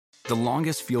The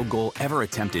longest field goal ever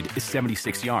attempted is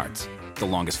 76 yards. The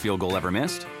longest field goal ever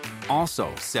missed? Also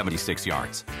 76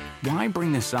 yards. Why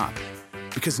bring this up?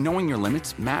 Because knowing your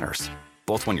limits matters,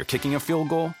 both when you're kicking a field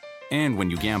goal and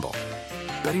when you gamble.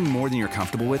 Betting more than you're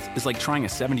comfortable with is like trying a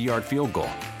 70-yard field goal.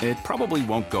 It probably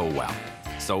won't go well.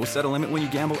 So set a limit when you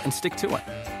gamble and stick to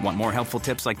it. Want more helpful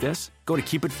tips like this? Go to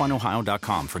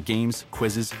keepitfunohio.com for games,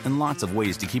 quizzes, and lots of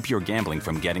ways to keep your gambling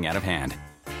from getting out of hand.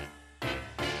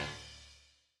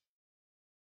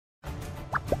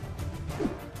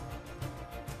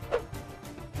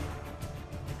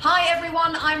 Hi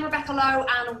everyone, I'm Rebecca Lowe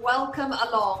and welcome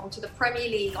along to the Premier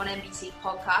League on NBC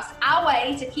podcast, our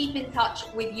way to keep in touch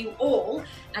with you all,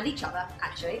 and each other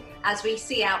actually, as we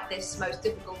see out this most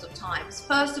difficult of times.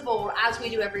 First of all, as we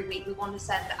do every week, we want to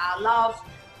send our love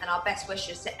and our best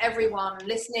wishes to everyone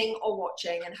listening or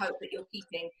watching and hope that you're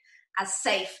keeping as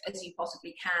safe as you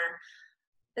possibly can.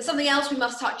 There's something else we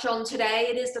must touch on today.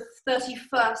 It is the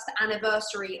 31st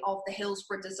anniversary of the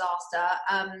Hillsborough disaster.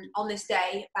 On this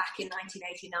day, back in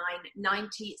 1989,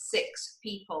 96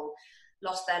 people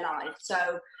lost their lives.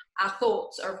 So our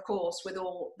thoughts are, of course, with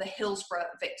all the Hillsborough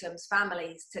victims'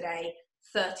 families today,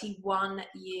 31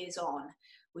 years on,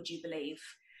 would you believe?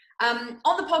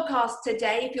 On the podcast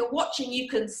today, if you're watching, you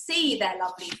can see their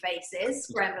lovely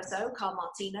faces. Graham Lasso, Carl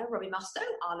Martino, Robbie Mustoe,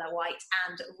 Arlo White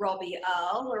and Robbie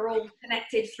Earle. We're all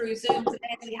connected through Zoom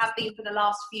today, as we have been for the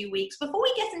last few weeks. Before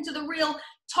we get into the real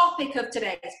topic of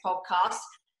today's podcast,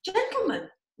 gentlemen,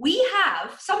 we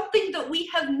have something that we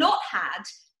have not had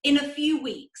in a few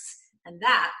weeks. And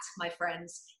that, my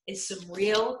friends, is some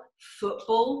real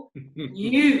football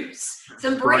news.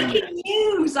 Some breaking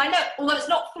news. I know, although it's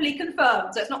not fully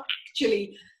confirmed, so it's not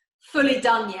actually fully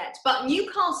done yet. But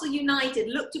Newcastle United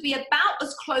look to be about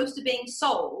as close to being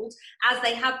sold as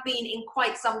they have been in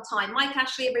quite some time. Mike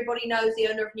Ashley, everybody knows, the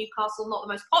owner of Newcastle, not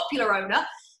the most popular owner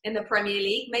in the Premier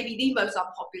League, maybe the most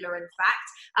unpopular in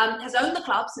fact, has owned the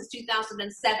club since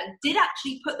 2007, did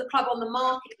actually put the club on the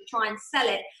market to try and sell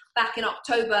it back in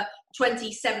October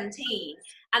 2017.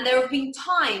 And there have been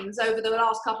times over the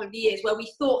last couple of years where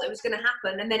we thought it was going to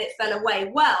happen and then it fell away.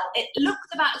 Well, it looks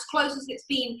about as close as it's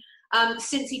been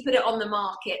since he put it on the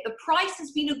market. The price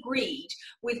has been agreed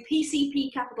with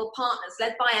PCP Capital Partners,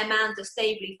 led by Amanda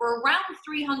Staveley, for around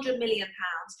 £300 million.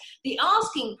 The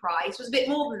asking price was a bit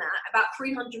more than that, about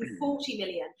 £340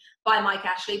 million by Mike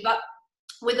Ashley, but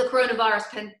with the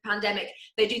coronavirus pandemic,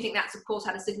 they do think that's, of course,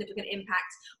 had a significant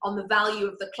impact on the value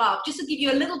of the club. Just to give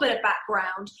you a little bit of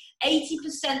background,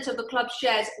 80% of the club's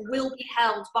shares will be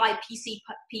held by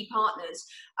PCP Partners,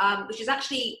 which is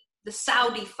actually the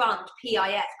Saudi fund,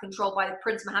 PIF, controlled by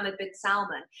Prince Mohammed bin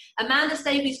Salman. Amanda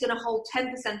Staveley is going to hold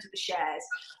 10% of the shares,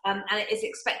 and it is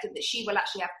expected that she will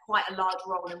actually have quite a large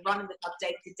role in running the club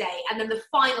day to day. And then the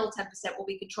final 10% will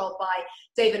be controlled by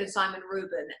David and Simon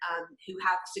Rubin, who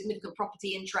have significant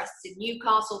property interests in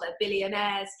Newcastle. They're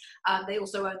billionaires. They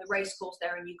also own the racecourse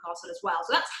there in Newcastle as well.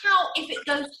 So that's how, if it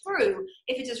goes through,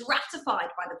 if it is ratified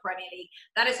by the Premier League,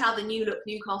 that is how the new look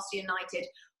Newcastle United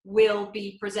will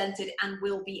be presented and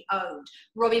will be owned.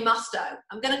 Robbie Mustoe,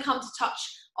 I'm going to come to touch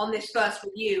on this first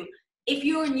with you. If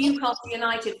you're a Newcastle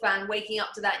United fan waking up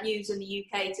to that news in the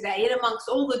UK today, in amongst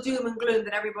all the doom and gloom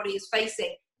that everybody is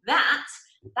facing,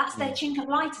 that's their chink of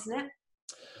light, isn't it?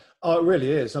 Oh, it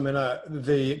really is. I mean,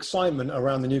 the excitement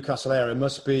around the Newcastle area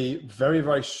must be very,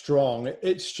 very strong.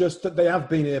 It's just that they have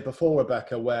been here before,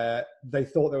 Rebecca, where they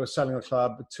thought they were selling a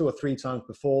club 2 or 3 times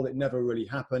before. It never really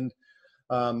happened.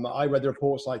 I read the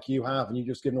reports like you have, and you've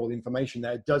just given all the information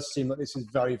there. It does seem that this is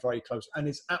very, very close, and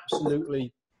it's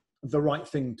absolutely the right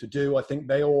thing to do. I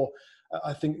think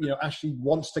Ashley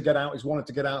wants to get out. He's wanted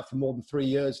to get out for more than 3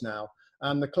 years now,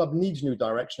 and the club needs new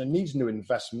direction and needs new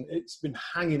investment. It's been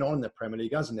hanging on in the Premier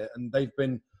League, hasn't it? And they've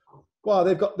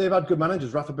had good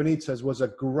managers. Rafa Benitez was a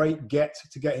great get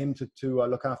to get him to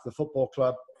look after the football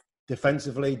club.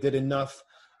 Defensively, did enough.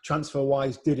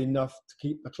 Transfer-wise, did enough to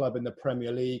keep the club in the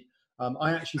Premier League.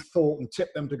 I actually thought and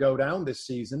tipped them to go down this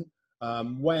season.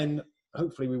 When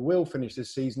hopefully we will finish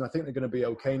this season, I think they're going to be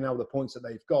okay now with the points that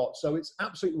they've got. So it's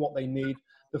absolutely what they need.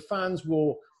 The fans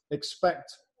will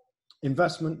expect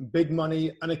investment, big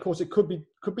money, and of course it could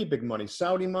be big money,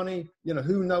 Saudi money. You know,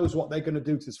 who knows what they're going to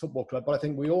do to this football club? But I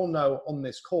think we all know on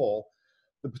this call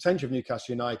the potential of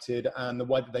Newcastle United and the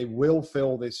way that they will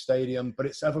fill this stadium. But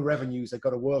it's other revenues they've got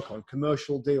to work on: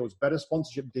 commercial deals, better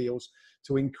sponsorship deals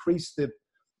to increase the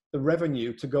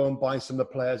revenue to go and buy some of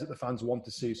the players that the fans want to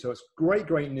see. So it's great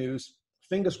news.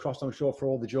 Fingers crossed, I'm sure, for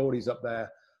all the Geordies up there.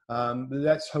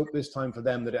 Let's hope this time for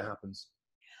them that it happens.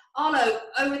 Arlo,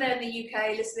 over there in the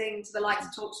UK, listening to the likes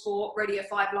of TalkSport, Radio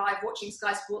 5 Live, watching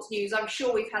Sky Sports News, I'm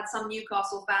sure we've had some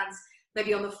Newcastle fans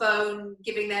maybe on the phone,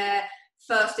 giving their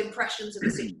first impressions of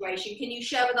the situation. Can you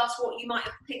share with us what you might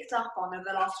have picked up on over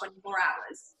the last 24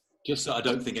 hours? Just that I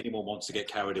don't think anyone wants to get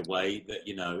carried away.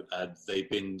 That they've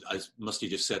been, as Musty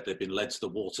just said, they've been led to the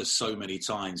water so many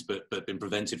times, but been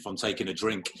prevented from taking a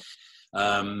drink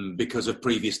because of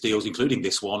previous deals, including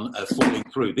this one, falling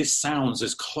through. This sounds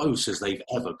as close as they've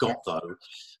ever got, though.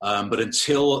 But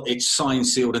until it's signed,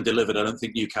 sealed and delivered, I don't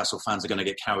think Newcastle fans are going to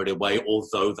get carried away,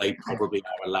 although they probably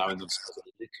are allowing themselves a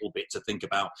little bit to think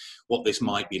about what this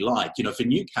might be like. For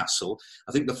Newcastle,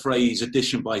 I think the phrase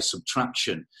addition by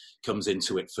subtraction comes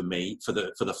into it for me, for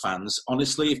the fans.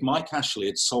 Honestly, if Mike Ashley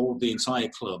had sold the entire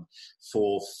club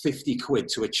for 50 quid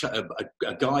to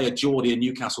a guy, a Geordie, a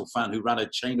Newcastle fan who ran a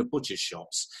chain of butcher's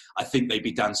shops, I think they'd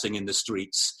be dancing in the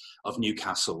streets of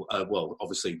Newcastle. Well,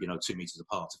 obviously, 2 meters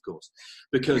apart, of course,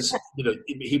 because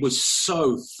he was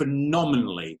so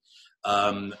phenomenally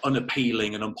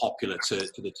unappealing and unpopular to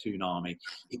the Toon Army.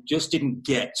 It just didn't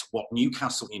get what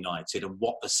Newcastle United and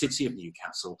what the city of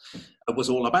Newcastle was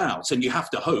all about. And you have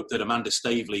to hope that Amanda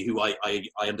Staveley, who I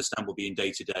understand will be in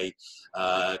day-to-day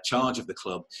charge of the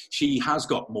club, she has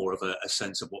got more of a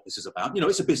sense of what this is about.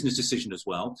 It's a business decision as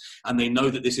well. And they know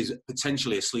that this is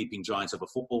potentially a sleeping giant of a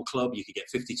football club. You could get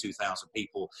 52,000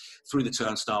 people through the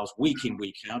turnstiles week in,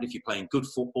 week out. If you're playing good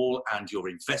football and you're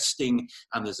investing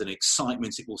and there's an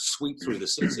excitement, it will sweep through the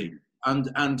city. And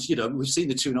we've seen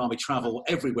the Toon Army travel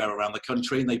everywhere around the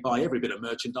country, and they buy every bit of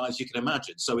merchandise you can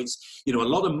imagine. So it's, a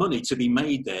lot of money to be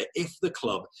made there if the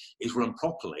club is run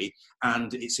properly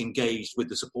and it's engaged with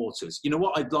the supporters.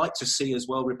 What I'd like to see as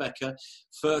well, Rebecca,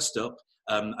 first up,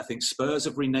 I think Spurs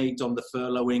have reneged on the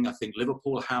furloughing. I think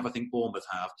Liverpool have. I think Bournemouth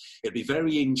have. It'd be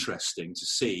very interesting to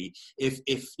see if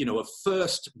a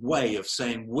first way of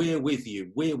saying we're with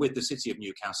you, we're with the city of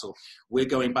Newcastle, we're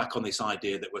going back on this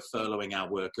idea that we're furloughing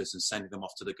our workers and sending them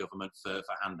off to the government for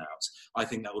handouts. I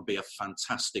think that would be a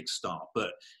fantastic start.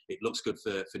 But it looks good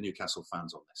for Newcastle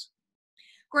fans on this.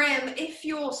 Graham, if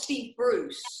you're Steve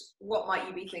Bruce, what might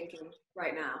you be thinking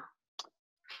right now?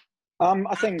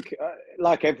 I think,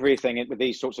 like everything with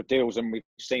these sorts of deals, and we've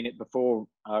seen it before,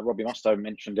 Robbie Mustoe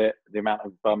mentioned it, the amount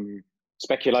of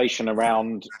speculation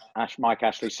around Mike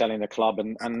Ashley selling the club,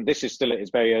 and this is still at its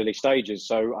very early stages.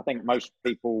 So I think most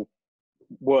people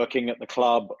working at the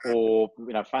club or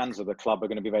fans of the club are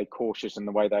going to be very cautious in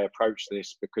the way they approach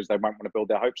this because they won't want to build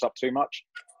their hopes up too much.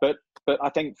 But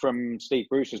I think from Steve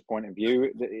Bruce's point of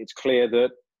view, it's clear that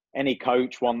any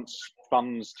coach wants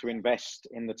funds to invest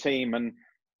in the team. And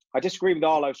I disagree with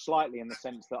Arlo slightly in the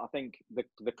sense that I think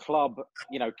the club,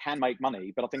 can make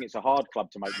money, but I think it's a hard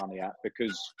club to make money at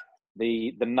because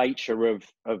the nature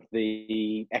of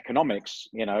the economics,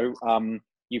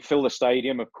 you fill the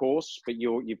stadium, of course, but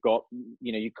you've got,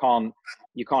 you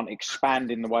can't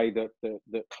expand in the way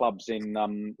that clubs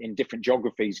in different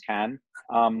geographies can.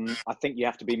 I think you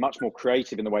have to be much more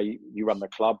creative in the way you run the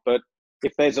club. But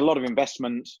if there's a lot of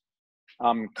investment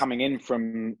coming in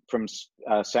from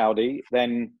Saudi,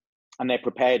 then and they're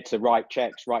prepared to write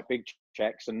big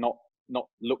checks, and not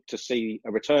look to see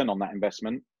a return on that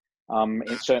investment,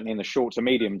 certainly in the short to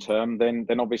medium term, then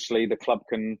obviously the club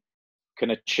can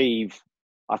achieve,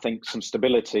 I think, some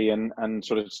stability and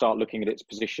sort of start looking at its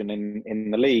position in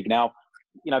the league. Now,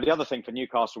 the other thing for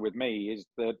Newcastle with me is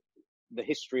that the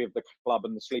history of the club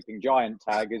and the sleeping giant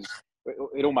tag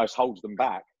it almost holds them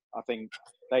back. I think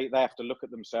they have to look at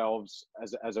themselves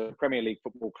as a Premier League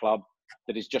football club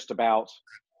that is just about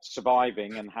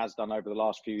surviving and has done over the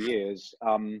last few years,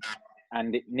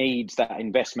 and it needs that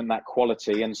investment, that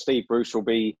quality, and Steve Bruce will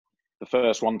be the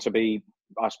first one to be,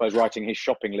 I suppose, writing his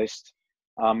shopping list,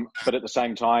 but at the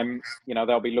same time,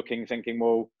 they'll be thinking,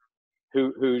 well,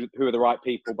 who are the right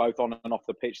people both on and off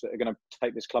the pitch that are going to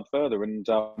take this club further. And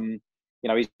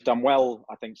he's done well,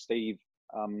 I think, Steve,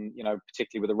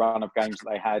 particularly with the run of games that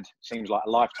they had. Seems like a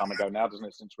lifetime ago now, doesn't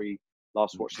it, since we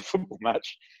last watched the football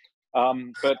match.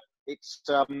 But it's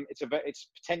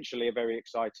potentially a very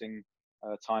exciting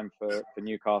time for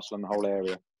Newcastle and the whole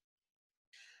area.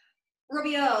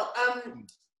 Robbie Earle,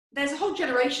 there's a whole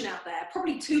generation out there,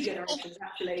 probably two generations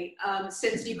actually,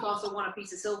 since Newcastle won a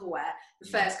piece of silverware, the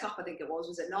Fairs Cup, I think it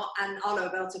was it not? And Arlo will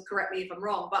be able to correct me if I'm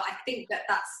wrong, but I think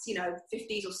that's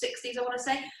 50s or 60s, I want to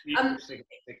say.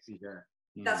 60s,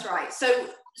 yeah. That's right.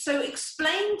 So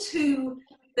explain to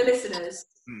the listeners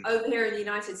over here in the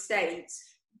United States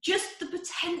just the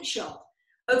potential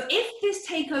of, if this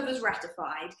takeover is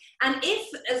ratified, and if,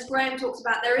 as Graham talks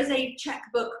about, there is a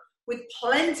checkbook with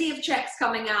plenty of checks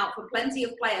coming out for plenty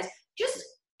of players. Just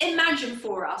imagine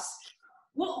for us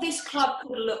what this club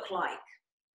could look like.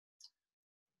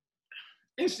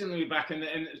 Instantly back, and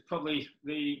it's probably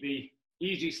the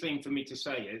easiest thing for me to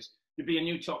say is, there'd be a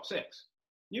new top six.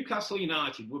 Newcastle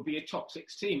United would be a top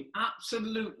six team.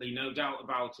 Absolutely, no doubt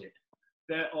about it.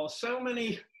 There are so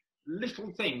many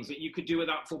little things that you could do at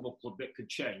that football club that could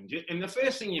change it. And the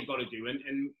first thing you've got to do,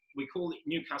 and we call it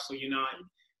Newcastle United,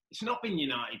 it's not been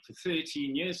United for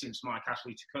 13 years since Mike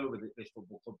Ashley took over this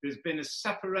football club. There's been a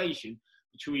separation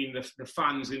between the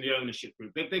fans and the ownership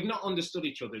group. They've not understood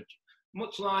each other.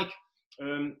 Much like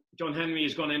John Henry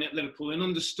has gone in at Liverpool and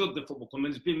understood the football club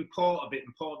and has been part of it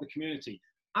and part of the community.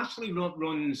 Ashley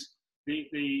runs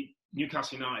the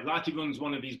Newcastle United like he runs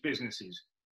one of his businesses.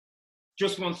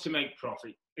 Just wants to make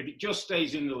profit. If it just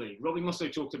stays in the league. Robbie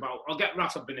Mustoe talked about, I'll get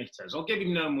Rafa Benitez. I'll give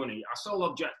him no money. Our sole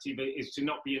objective is to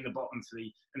not be in the bottom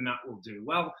three, and that will do.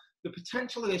 Well, the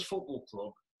potential of this football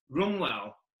club, run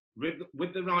well,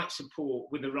 with the right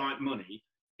support, with the right money,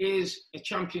 is a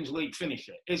Champions League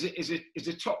finisher, is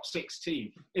a top six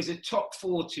team, is a top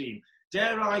four team.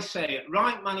 Dare I say it,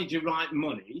 right manager, right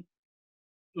money.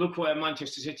 Look where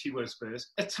Manchester City were,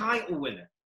 Spurs. A title winner.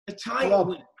 A title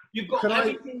winner. You've got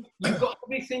everything. You've got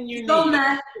everything you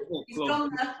need.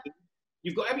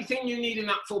 You've got everything you need in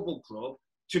that football club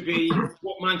to be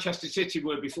what Manchester City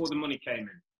were before the money came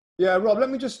in. Yeah, Rob. Let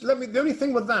me. The only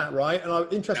thing with that, right? And I'm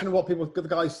interested in what the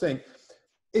guys think.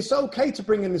 It's okay to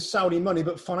bring in this Saudi money,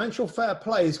 but financial fair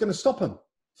play is going to stop them.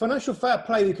 Financial fair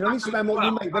play, you can only spend what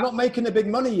you make. They're not making the big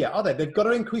money yet, are they? They've got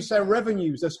to increase their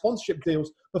revenues, their sponsorship deals,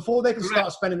 before they can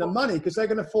start spending the money, because they're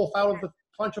going to fall foul of the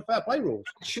financial fair play rules.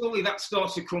 Surely that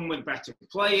starts to come with better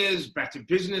players, better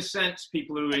business sense,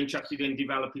 people who are interested in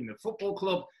developing the football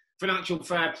club. Financial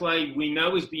fair play, we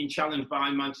know, is being challenged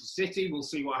by Manchester City. We'll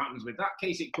see what happens with that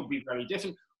case. It could be very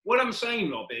different. What I'm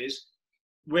saying, Rob, is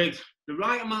with the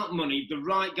right amount of money, the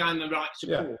right guy and the right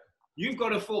support, you've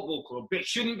got a football club that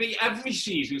shouldn't be every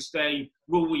season saying,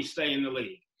 will we stay in the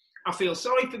league? I feel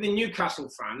sorry for the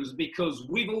Newcastle fans because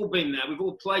we've all been there, we've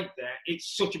all played there.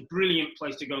 It's such a brilliant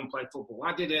place to go and play football.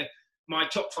 I did my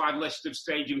top 5 list of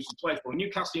stadiums to play for.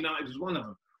 Newcastle United was one of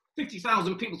them.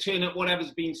 50,000 people turn up,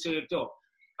 whatever's being served up.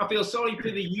 I feel sorry for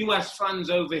the US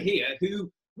fans over here who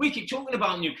we keep talking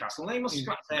about Newcastle. They must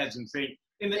scratch their heads and think,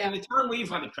 in the time we've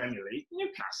had a Premier League,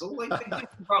 Newcastle, they think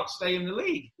about staying in the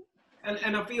league.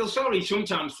 And I feel sorry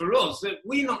sometimes for us that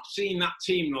we're not seeing that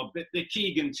team, Rob, the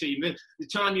Keegan team, the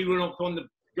time you run up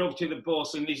go to the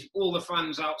bus and there's all the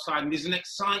fans outside and there's an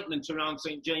excitement around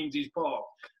St James's Park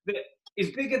that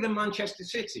is bigger than Manchester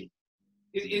City.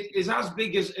 It is as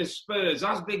big as Spurs,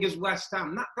 as big as West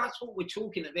Ham. That's what we're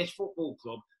talking at this football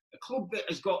club, a club that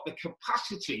has got the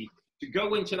capacity to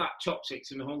go into that top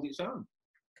 6 and hold its own.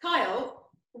 Kyle,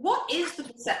 what is the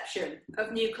perception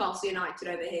of Newcastle United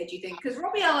over here, do you think? Because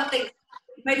Robbie L, I think,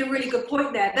 made a really good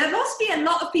point there. There must be a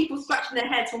lot of people scratching their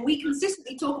heads when we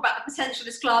consistently talk about the potential of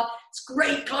this club. It's a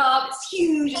great club, it's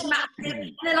huge, it's massive.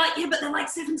 And they're like, yeah, but they're like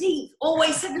 17th,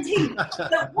 always 17th.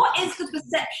 So what is the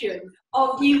perception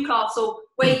of Newcastle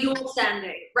where you're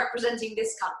standing, representing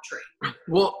this country?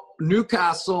 Well,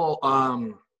 Newcastle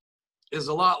is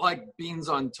a lot like beans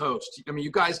on toast. I mean,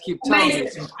 you guys keep telling me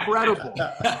it's incredible.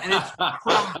 And it's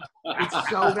crap. It's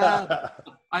so bad.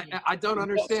 I don't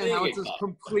understand how it's a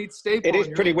complete staple. It is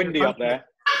pretty windy up there.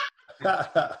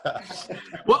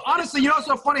 Well, honestly, it's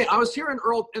so funny. I was hearing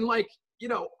Earl, and I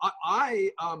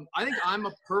think I'm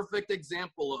a perfect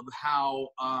example of how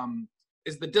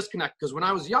is the disconnect. Because when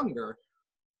I was younger,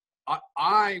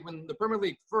 when the Premier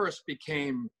League first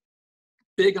became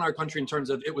big in our country in terms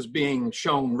of it was being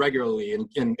shown regularly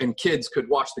and kids could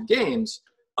watch the games.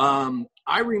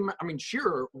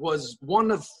 Shearer was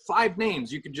one of 5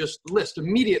 names you could just list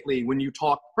immediately when you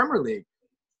talk Premier League.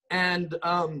 And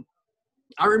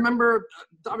I remember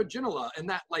David Ginola and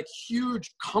that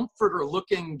huge comforter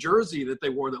looking jersey that they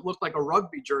wore that looked like a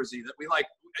rugby jersey that we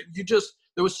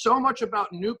there was so much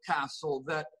about Newcastle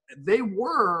that they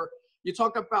were, you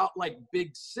talk about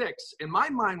Big Six. In my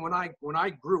mind, when I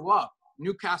grew up,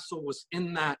 Newcastle was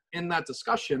in that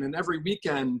discussion, and every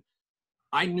weekend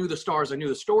I knew the stars, I knew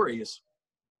the stories.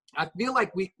 I feel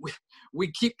like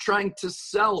we keep trying to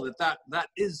sell that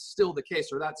is still the case,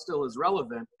 or that still is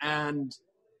relevant. And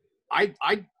I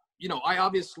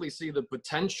obviously see the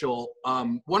potential.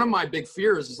 One of my big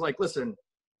fears is listen,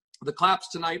 the claps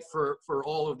tonight for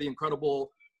all of the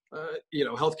incredible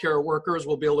healthcare workers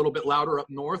will be a little bit louder up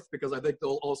north because I think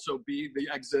they'll also be the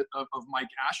exit of Mike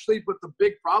Ashley. But the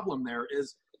big problem there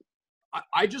is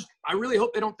I really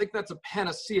hope they don't think that's a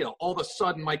panacea. All of a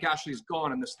sudden Mike Ashley's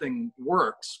gone and this thing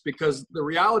works, because the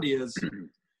reality is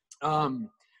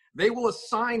they will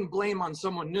assign blame on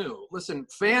someone new. Listen,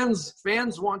 fans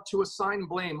want to assign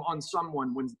blame on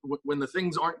someone when the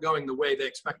things aren't going the way they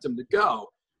expect them to go.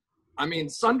 I mean,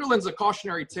 Sunderland's a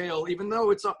cautionary tale, even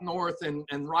though it's up north and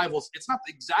rivals. It's not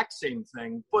the exact same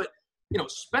thing, but, you know,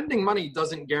 spending money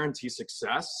doesn't guarantee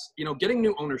success. You know, getting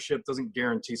new ownership doesn't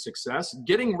guarantee success.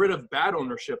 Getting rid of bad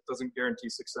ownership doesn't guarantee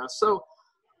success. So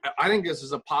I think this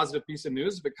is a positive piece of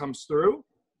news if it comes through.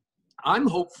 I'm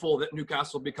hopeful that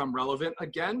Newcastle become relevant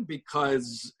again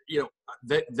because, you know,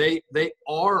 they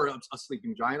are a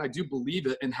sleeping giant. I do believe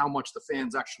it in how much the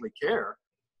fans actually care.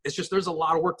 It's just there's a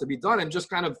lot of work to be done. And just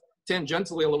kind of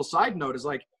tangentially, a little side note is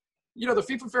like, you know, the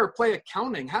FIFA Fair Play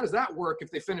accounting, how does that work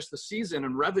if they finish the season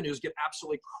and revenues get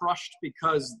absolutely crushed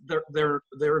because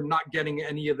they're not getting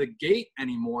any of the gate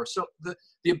anymore? So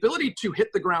the ability to hit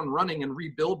the ground running and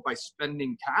rebuild by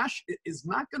spending cash is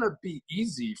not going to be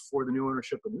easy for the new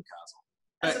ownership of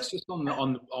Newcastle. Just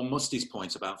on Musty's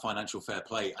point about financial fair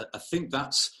play, I think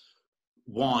that's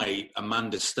why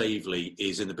Amanda Staveley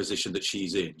is in the position that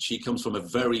she's in. She comes from a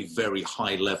very, very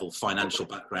high level financial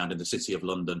background in the City of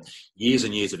London, years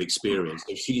and years of experience.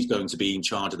 So she's going to be in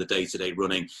charge of the day-to-day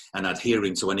running and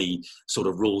adhering to any sort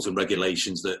of rules and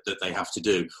regulations that they have to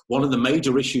do. One of the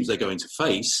major issues they're going to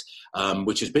face,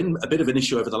 which has been a bit of an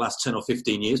issue over the last 10 or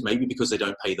 15 years, maybe because they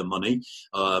don't pay the money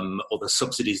or the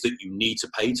subsidies that you need to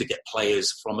pay to get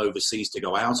players from overseas to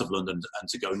go out of London and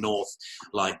to go north,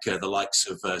 like the likes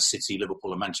of City, Liverpool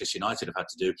and Manchester United have had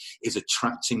to do, is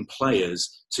attracting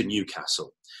players to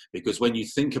Newcastle. Because when you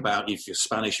think about if you're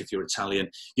Spanish, if you're Italian,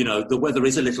 you know, the weather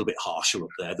is a little bit harsher up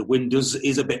there. The wind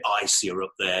is a bit icier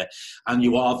up there. And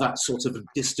you are that sort of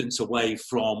distance away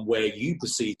from where you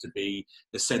perceive to be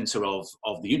the centre of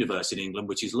the universe in England,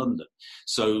 which is London.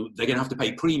 So they're going to have to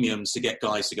pay premiums to get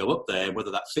guys to go up there,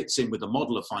 whether that fits in with the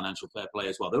model of financial fair play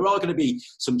as well. There are going to be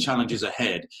some challenges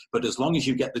ahead, but as long as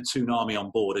you get the Toon Army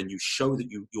on board and you show that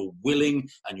you're willing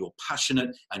and you're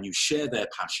passionate and you share their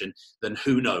passion, then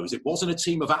who knows? It wasn't a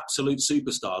team of absolute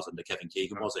superstars under Kevin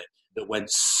Keegan, was it? That went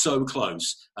so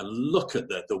close. And look at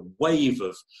the wave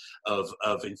of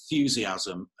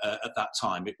enthusiasm at that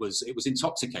time. It was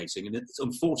intoxicating, and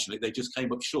unfortunately they just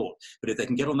came up short. But if they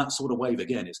can get on that sort of wave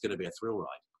again, it's going to be a thrill ride.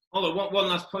 Although one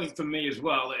last point from me as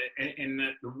well, in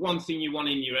the one thing you want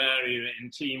in your area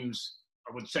in teams,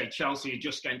 I would say Chelsea are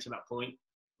just getting to that point.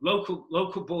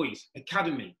 Local boys,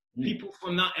 academy, people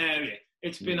from that area.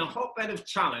 It's been a hotbed of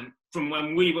talent from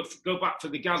when we would go back to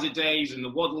the Gaza days and the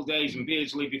Waddle days and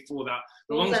Beardsley before that.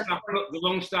 The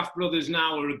Longstaff brothers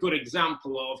now are a good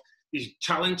example of there's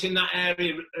talent in that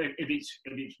area. If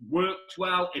it's worked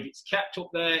well, if it's kept up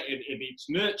there, if it's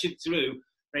nurtured through,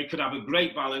 they could have a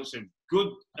great balance of good,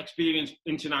 experienced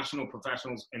international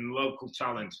professionals and local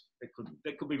talent.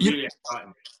 They could be really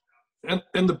exciting.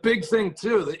 And the big thing,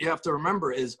 too, that you have to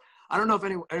remember is, I don't know if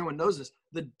anyone knows this,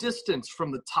 the distance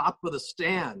from the top of the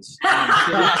stands.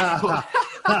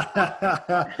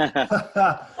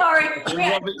 Sorry.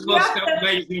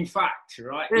 Amazing fact,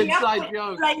 right? Inside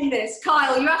joke. Explain this.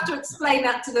 Kyle, you have to explain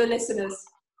that to the listeners.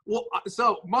 Well,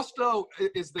 so Musto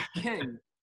is the king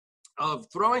of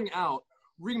throwing out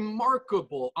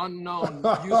remarkable, unknown,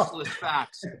 useless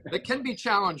facts that can be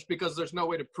challenged because there's no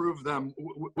way to prove them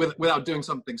without doing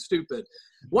something stupid.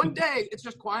 One day, it's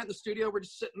just quiet in the studio. We're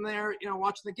just sitting there, you know,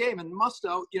 watching the game. And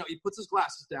Musto, you know, he puts his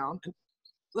glasses down. And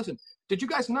listen, did you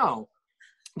guys know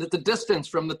that the distance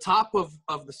from the top of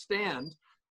the stand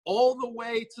all the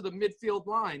way to the midfield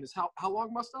line is how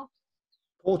long, Musto?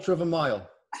 Quarter of a mile.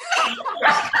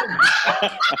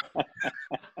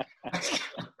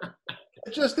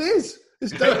 It just is.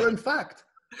 It's data and fact.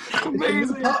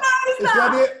 Amazing.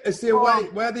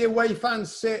 Where the away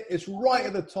fans sit. It's right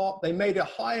at the top. They made it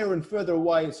higher and further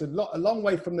away. It's a long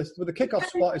way from this. With the kickoff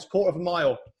spot, it's quarter of a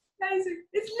mile. Amazing.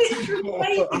 It's literally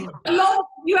long.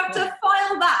 You have to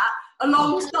file that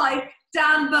alongside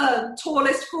Dan Burn,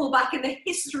 tallest fullback in the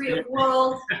history of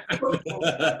world football.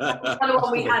 Another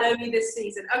one we had only this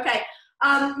season. Okay.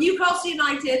 Newcastle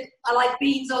United are like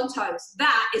beans on toast.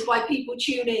 That is why people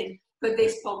tune in for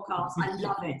this podcast. I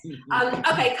love it.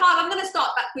 Okay, Carl, I'm going to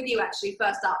start back with you actually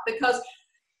first up, because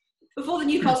before the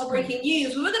Newcastle breaking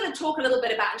news, we were going to talk a little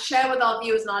bit about and share with our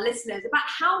viewers and our listeners about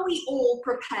how we all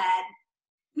prepared,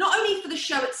 not only for the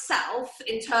show itself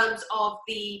in terms of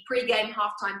the pre-game,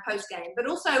 halftime, post-game, but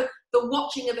also the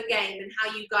watching of a game and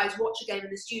how you guys watch a game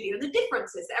in the studio and the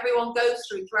differences that everyone goes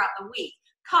through throughout the week.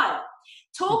 Kyle,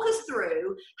 talk us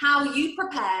through how you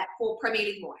prepare for Premier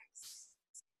League mornings.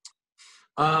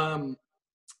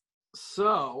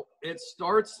 So it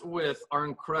starts with our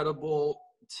incredible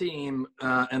team,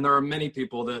 and there are many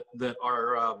people that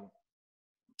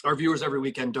our viewers every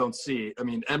weekend don't see. I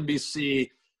mean,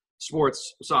 NBC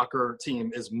Sports soccer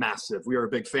team is massive. We are a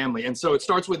big family. And so it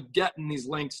starts with getting these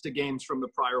links to games from the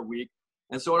prior week.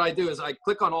 And so what I do is I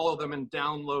click on all of them and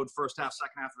download first half,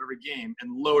 second half of every game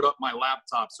and load up my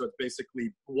laptop. So it's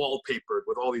basically wallpapered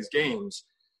with all these games.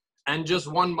 And just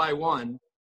one by one,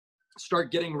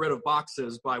 start getting rid of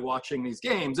boxes by watching these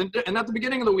games. And at the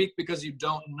beginning of the week, because you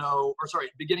don't know,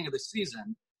 beginning of the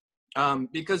season,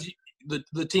 because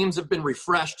the teams have been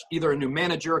refreshed, either a new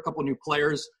manager, a couple new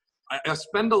players. I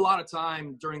spend a lot of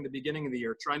time during the beginning of the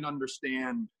year trying to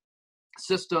understand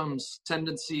systems,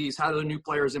 tendencies, how do the new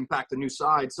players impact the new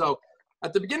side. So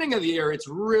at the beginning of the year, it's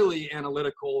really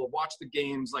analytical, watch the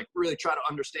games, like really try to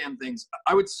understand things.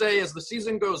 I would say as the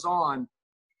season goes on,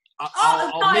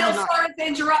 Kyle, sorry to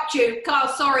interrupt you. Kyle,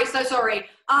 so sorry.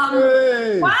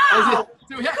 Hey. Wow.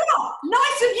 God,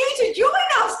 nice of you to join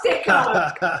us,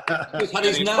 Dicko. He's had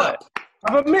his nap.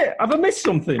 Have I missed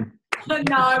something?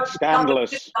 No.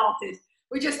 Scandalous.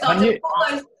 We just started.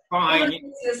 Fine.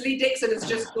 Lee Dixon has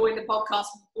just joined the podcast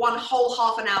one whole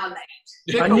half an hour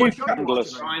late. I knew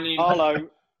scandalous. Arlo.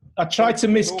 I tried to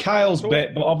miss Kyle's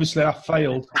bit, but obviously I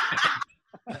failed.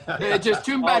 Just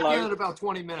tune back in about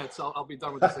 20 minutes. I'll be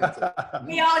done with this answer.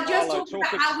 We are just talking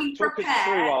about how we prepare. Talk us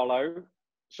through, Arlo.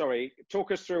 Sorry.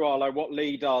 Talk us through, Arlo, what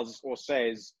Lee does or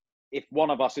says if one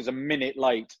of us is a minute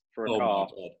late for a car.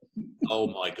 Oh,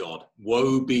 my God.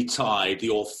 Woe betide,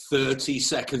 you're 30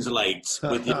 seconds late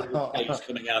with your case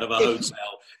coming out of a hotel.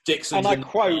 Dixon's and I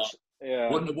quote...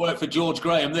 Yeah. Wouldn't have worked for George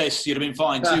Graham, this. You'd have been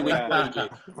fine. 2 weeks later.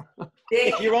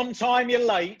 If you're on time, you're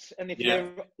late. And if you're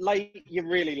late, you're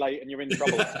really late and you're in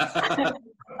trouble. Right,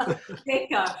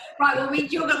 well, we're going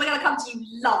to come to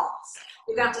you last.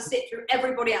 We're going to have to sit through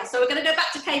everybody else. So we're going to go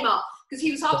back to Kmart because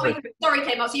he was halfway through. Sorry,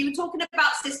 Kmart. So you were talking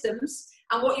about systems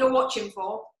and what you're watching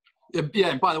for. Yeah,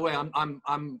 and by the way,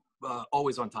 I'm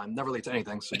always on time, never late to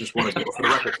anything. So just wanted to go for the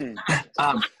record.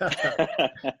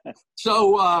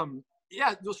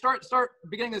 Yeah, we'll start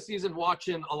beginning of the season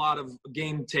watching a lot of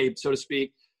game tape, so to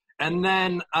speak. And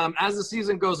then as the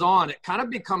season goes on, it kind of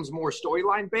becomes more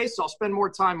storyline based. So I'll spend more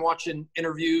time watching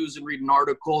interviews and reading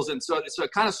articles. And so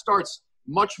it kind of starts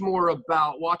much more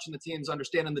about watching the teams,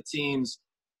 understanding the teams.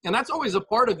 And that's always a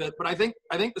part of it. But I think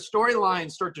the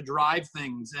storylines start to drive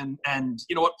things and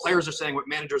you know what players are saying, what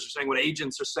managers are saying, what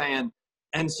agents are saying.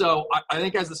 And so I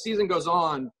think as the season goes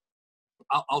on,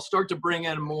 I'll start to bring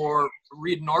in more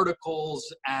reading articles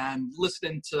and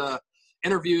listening to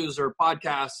interviews or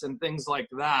podcasts and things like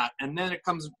that. And then it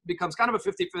becomes kind of a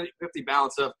 50-50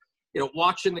 balance of, you know,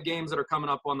 watching the games that are coming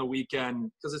up on the weekend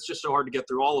because it's just so hard to get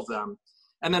through all of them.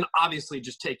 And then obviously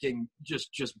just taking just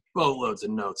boatloads of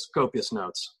notes, copious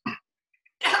notes.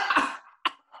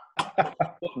 Have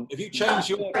you changed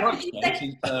your approach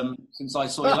since I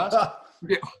saw you last?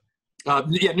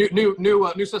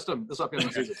 New system this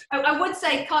upcoming season. I would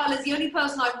say Kyle is the only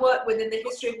person I've worked with in the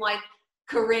history of my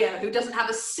career who doesn't have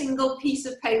a single piece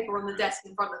of paper on the desk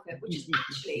in front of him, which is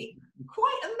actually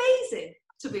quite amazing,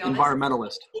 to be honest.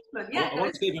 Environmentalist. Yeah, I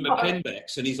want to give him a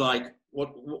Pinbex, and he's like,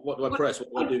 "What do I press? What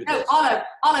do I do with this?"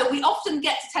 Arlo, we often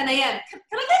get to 10 a.m. Can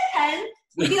I get a pen?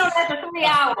 We've been on there for 3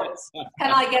 hours.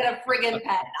 Can I get a friggin'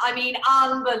 pen? I mean,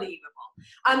 unbelievable.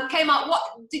 Kmart, what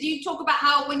did you talk about?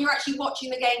 How when you're actually watching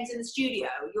the games in the studio,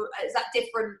 is that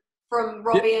different from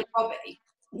Robbie and Robbie?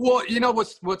 Well, you know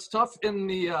what's tough in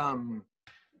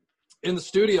the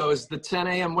studio is the 10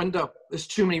 a.m. window. There's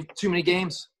too many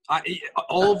games.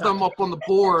 All of them up on the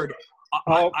board.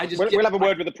 We'll have a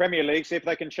word with the Premier League, see if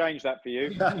they can change that for you.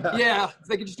 Yeah, if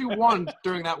they could just do one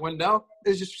during that window.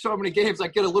 There's just so many games. I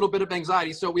get a little bit of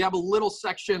anxiety. So we have a little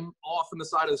section off in the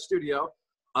side of the studio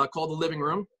called the living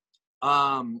room.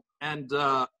 I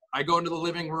go into the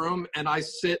living room and I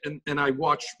sit and I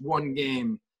watch one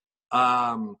game.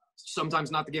 Sometimes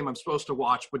not the game I'm supposed to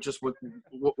watch, but just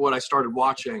what I started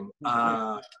watching.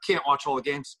 Can't watch all the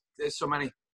games. There's so many.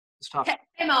 It's tough.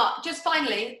 Hey, Mark, just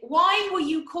finally, why were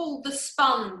you called the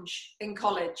Sponge in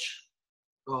college?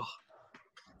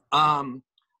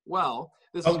 Well,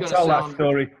 this Don't is going to sound... that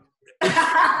story.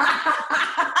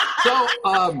 So,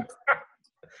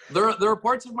 there are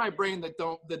parts of my brain that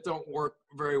don't work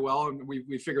very well, and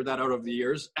we figured that out over the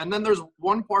years. And then there's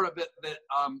one part of it that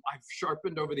I've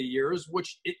sharpened over the years,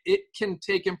 which it can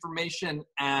take information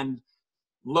and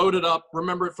load it up,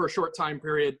 remember it for a short time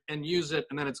period, and use it,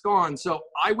 and then it's gone. So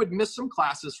I would miss some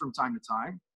classes from time to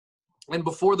time. And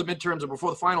before the midterms or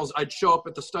before the finals, I'd show up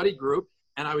at the study group,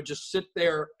 and I would just sit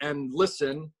there and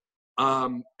listen.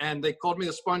 And they called me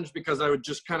the Sponge because I would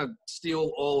just kind of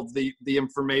steal all of the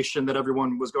information that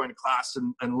everyone was going to class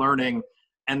and learning,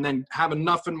 and then have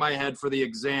enough in my head for the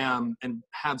exam and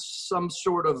have some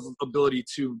sort of ability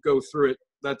to go through it,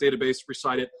 that database,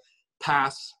 recite it,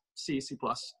 pass, C+,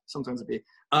 sometimes a B.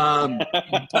 And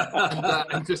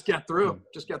just get through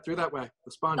that way.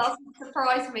 The sponge doesn't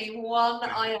surprise me one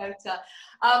iota.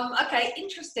 Okay,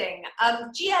 interesting.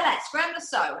 GLS, Graham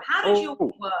Lasso, how did you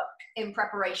work in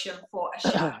preparation for a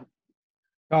show?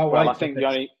 Well, I think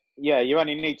you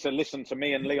only need to listen to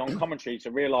me and Lee on commentary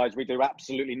to realise we do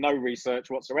absolutely no research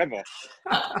whatsoever.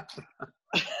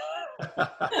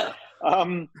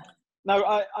 No,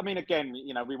 I mean, again,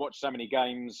 we watch so many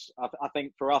games. I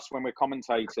think for us, when we're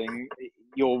commentating,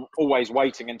 you're always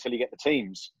waiting until you get the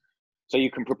teams. So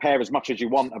you can prepare as much as you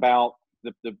want about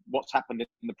the what's happened in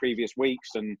the previous weeks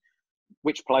and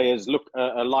which players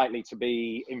are likely to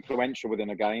be influential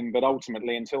within a game. But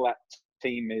ultimately, until that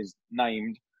team is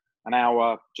named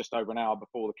just over an hour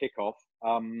before the kickoff,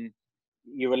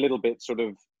 you're a little bit sort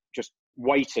of just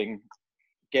waiting,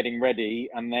 getting ready,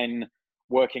 and then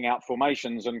working out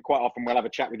formations. And quite often we'll have a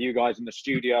chat with you guys in the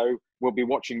studio. We'll be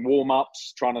watching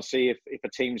warm-ups, trying to see if a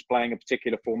team's playing a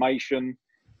particular formation.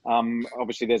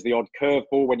 Obviously, there's the odd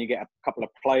curveball when you get a couple of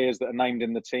players that are named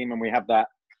in the team, and we have that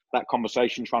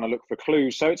conversation trying to look for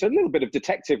clues. So it's a little bit of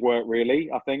detective work, really,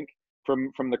 I think,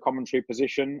 from the commentary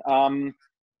position.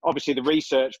 Obviously, the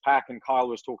research pack, and Kyle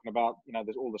was talking about,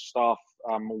 there's all the staff,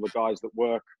 all the guys that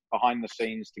work behind the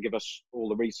scenes to give us all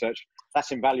the research.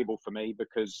 That's invaluable for me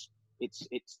because it's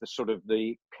the sort of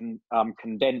the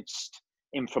condensed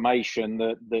information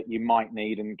that you might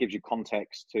need and gives you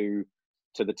context to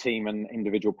the team and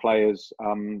individual players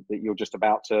that you're just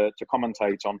about to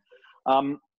commentate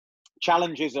on.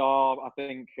 Challenges are, I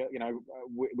think,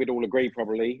 we'd all agree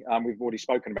probably. We've already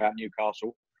spoken about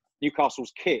Newcastle.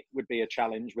 Newcastle's kit would be a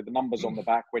challenge with the numbers on the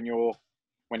back when you're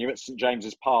at St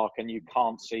James's Park and you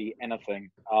can't see anything.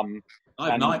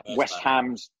 And West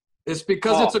Ham's. It's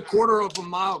because it's a quarter of a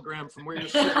mile, Graham, from where you're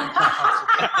sitting.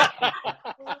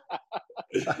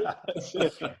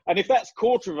 And if that's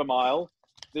quarter of a mile,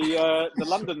 the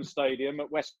London Stadium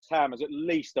at West Ham is at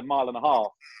least a mile and a half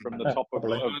from the top of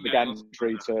the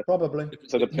gantry to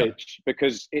the pitch,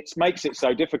 because it makes it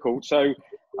so difficult. So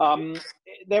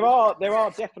there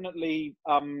are definitely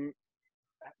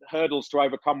hurdles to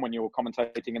overcome when you're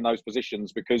commentating in those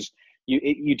positions, because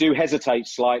you do hesitate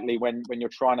slightly when you're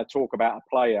trying to talk about a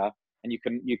player, and you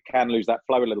can lose that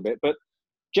flow a little bit. But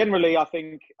generally, I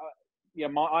think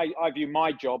I view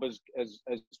my job as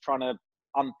trying to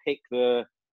unpick the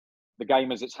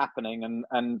game as it's happening,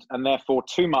 and therefore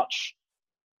too much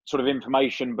sort of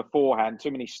information beforehand,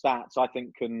 too many stats, I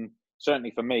think can,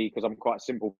 certainly for me, because I'm quite a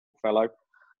simple fellow,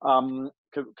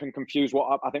 can confuse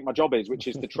what I think my job is, which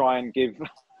is to try and give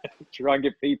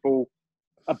people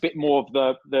a bit more of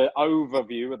the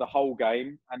overview of the whole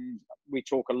game. And we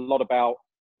talk a lot about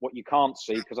what you can't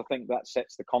see, because I think that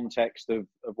sets the context of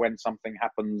when something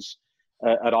happens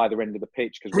at either end of the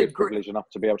pitch, because we're privileged enough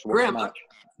to be able to watch the match.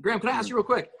 Graham, can I ask you real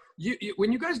quick?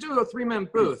 When you guys do a three-man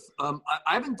booth, I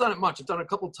haven't done it much. I've done it a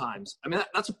couple of times. I mean,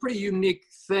 that's a pretty unique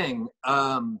thing.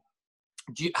 How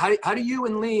do you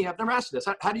and Lee, I've never asked you this,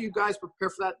 how do you guys prepare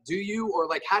for that? Do you, or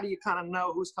like, how do you kind of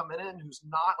know who's coming in, who's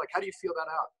not? Like, how do you feel that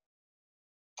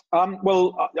out?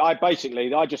 Well,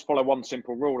 I just follow one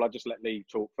simple rule. I just let Lee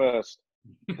talk first.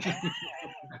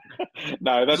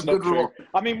 No, that's not true. Rule.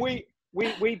 I mean, we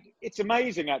it's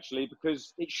amazing actually,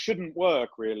 because it shouldn't work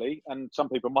really, and some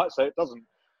people might say it doesn't,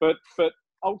 but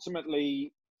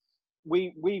ultimately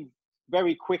we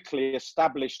very quickly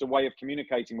established a way of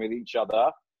communicating with each other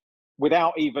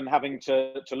without even having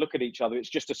to look at each other. It's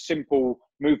just a simple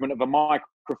movement of a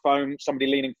microphone, somebody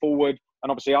leaning forward,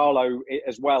 and obviously Arlo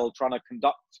as well, trying to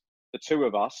conduct the two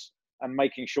of us and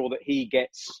making sure that he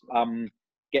gets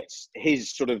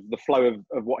his sort of the flow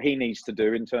of what he needs to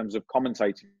do in terms of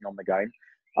commentating on the game.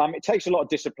 It takes a lot of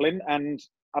discipline, and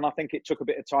I think it took a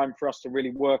bit of time for us to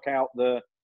really work out the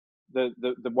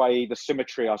way, the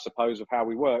symmetry, I suppose, of how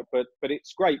we work. But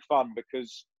it's great fun,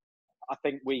 because I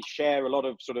think we share a lot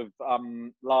of sort of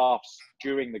laughs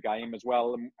during the game as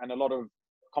well, and a lot of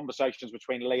conversations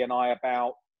between Lee and I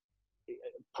about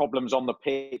problems on the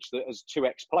pitch that, as two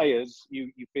ex-players,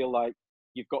 you feel like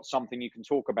you've got something you can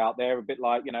talk about there, a bit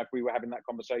like, if we were having that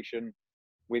conversation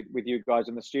with you guys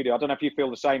in the studio. I don't know if you feel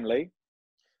the same, Lee.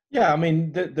 Yeah, I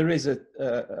mean, there is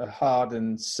a hard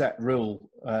and set rule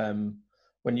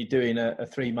when you're doing a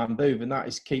three-man booth, and that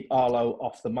is keep Arlo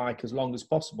off the mic as long as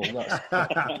possible.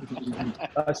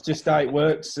 That's just how it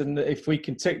works, and if we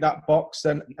can tick that box,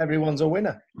 then everyone's a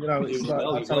winner. It's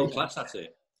like, world class at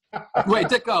it. Wait,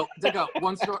 Dicko,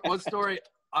 one story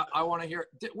I want to hear.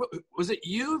 Was it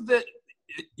you that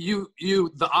you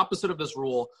the opposite of this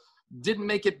rule didn't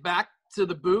make it back to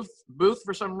the booth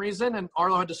for some reason, and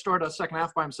Arlo had to start a second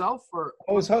half by himself? Or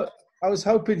I was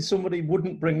hoping somebody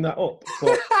wouldn't bring that up,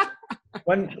 but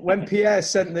when Pierre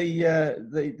sent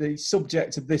the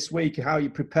subject of this week, how you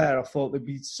prepare, I thought there'd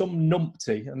be some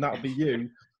numpty, and that'll be you.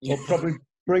 Will probably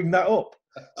bring that up.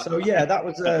 So yeah, that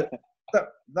was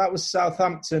that was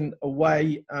Southampton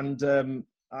away, and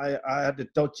I had a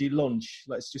dodgy lunch.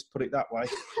 Let's just put it that way.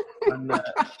 And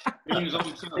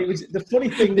it was the funny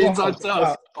thing.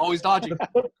 Always dodgy.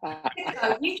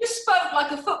 You just spoke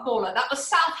like a footballer. That was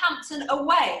Southampton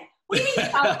away. What do you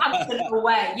mean Southampton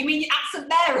away? You mean at St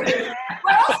Mary?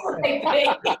 Where else would they be?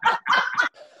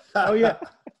 Oh yeah.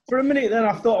 For a minute then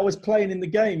I thought I was playing in the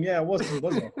game. Yeah, I wasn't,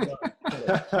 was I?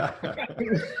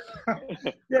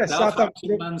 Yeah,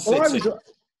 Southampton. Well,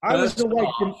 I was away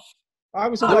from. I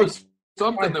was away.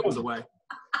 Something that was away.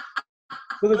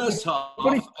 First half,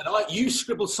 and you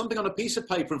scribbled something on a piece of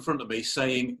paper in front of me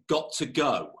saying "got to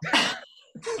go,"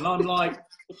 and I'm like,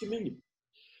 "What do you mean?"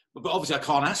 But obviously, I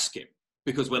can't ask him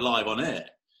because we're live on air,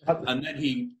 and then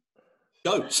he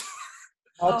goes.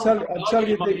 I'll tell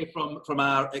you from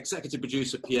our executive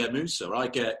producer Pierre Musa. I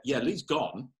get, Lee's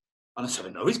gone, and I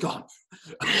said, "No, he's gone."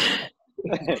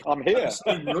 I'm here.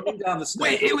 Running down the stairs.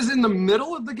 Wait, it was in the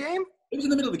middle of the game? It was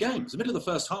in the middle of the game. It was the middle of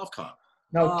the first half, Kyle.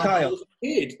 No, Kyle.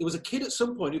 There was a kid at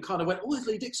some point who kind of went, "Oh, it's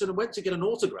Lee Dixon," and went to get an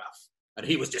autograph, and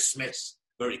he was dismissed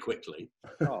very quickly.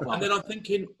 And then I'm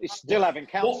thinking, he's still having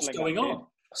counselling. What's going on?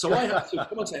 So I had to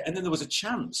commentate, and then there was a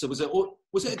chance. Was it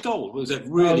a goal? Was it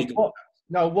really good?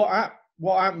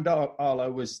 What happened,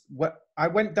 Arlo, was I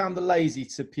went down the lazy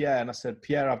to Pierre and I said,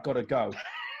 "Pierre, I've got to go."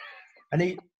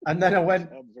 And then I went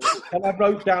and I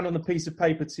wrote down on a piece of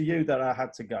paper to you that I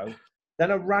had to go.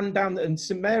 Then I ran down, and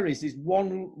St Mary's is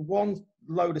one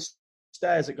load of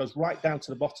stairs that goes right down to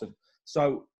the bottom.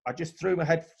 So I just threw my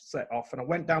headset off and I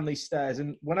went down these stairs.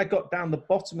 And when I got down the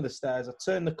bottom of the stairs, I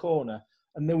turned the corner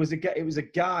and it was a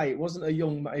guy. It wasn't a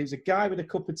young man. It was a guy with a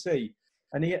cup of tea.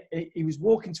 And he was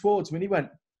walking towards me and he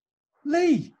went,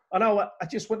 "Lee!" And I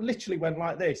literally went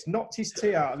like this, knocked his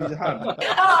tea out of his hand.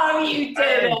 Oh, you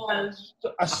did!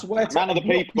 I swear to man of the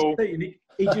people. He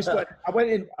just went, I went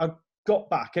in, I got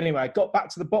back anyway. I got back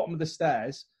to the bottom of the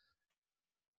stairs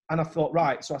and I thought,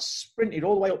 right. So I sprinted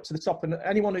all the way up to the top. And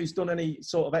anyone who's done any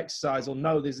sort of exercise will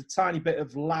know there's a tiny bit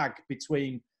of lag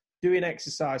between doing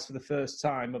exercise for the first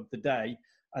time of the day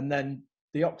and then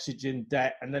the oxygen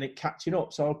debt and then it catching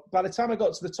up. So by the time I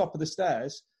got to the top of the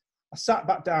stairs, I sat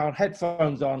back down,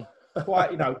 headphones on,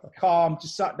 quite, calm,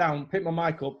 just sat down, picked my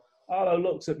mic up. Arlo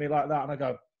looks at me like that and I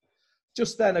go,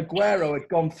 just then Aguero had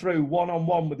gone through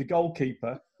one-on-one with the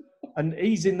goalkeeper and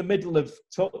he's in the middle of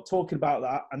talking about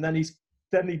that and then he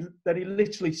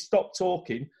literally stopped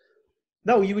talking.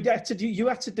 No, you had to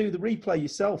do the replay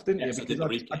yourself, didn't you? Yes, because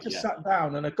I just sat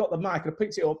down and I got the mic and I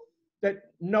picked it up.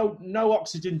 No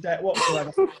oxygen debt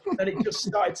whatsoever. And it just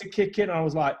started to kick in and I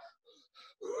was like,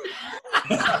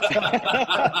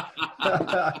 I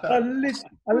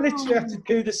literally had to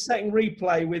do the second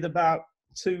replay with about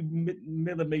 2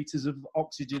 millimeters of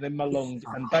oxygen in my lung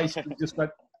and basically just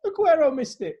went, Aguero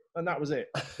missed it, and that was it.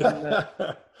 And,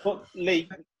 but Lee,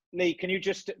 can you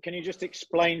just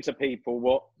explain to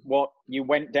people what you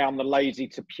went down the lazy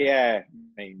to Pierre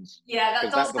means? Yeah,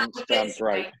 that doesn't sound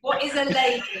great. What is a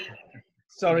lazy?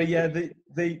 Sorry, yeah, the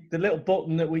little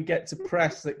button that we get to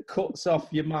press that cuts off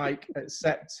your mic,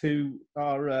 set to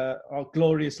our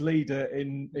glorious leader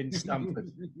in Stamford.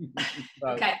 So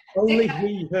okay. Only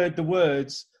he heard the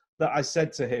words that I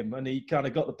said to him, and he kind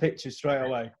of got the picture straight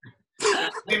away.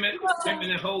 Him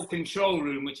in a whole control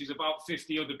room, which is about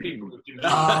 50 other people.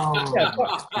 Yeah,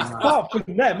 apart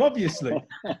from them, obviously.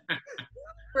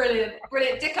 Brilliant.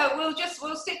 Dicko,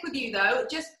 we'll stick with you though.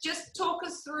 Just talk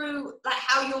us through like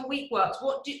how your week works.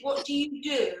 What do you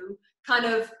do kind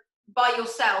of by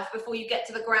yourself before you get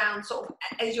to the ground? Sort of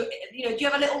as do you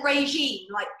have a little regime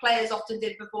like players often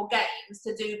did before games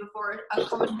to do before a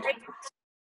commentary?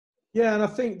 Yeah, and I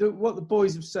think that what the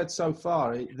boys have said so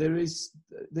far, there's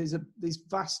these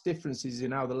vast differences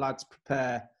in how the lads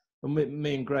prepare. And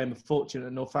me and Graham are fortunate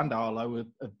enough, and Arlo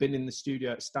have been in the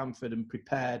studio at Stamford and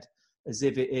prepared as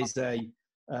if it is a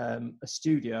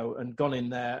studio and gone in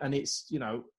there. And it's,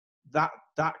 that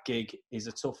gig is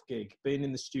a tough gig. Being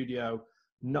in the studio,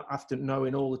 not after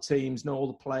knowing all the teams, know all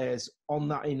the players on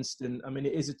that instant. I mean,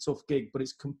 it is a tough gig, but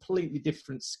it's completely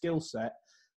different skill set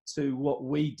to what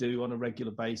we do on a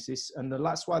regular basis. And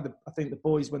that's why I think the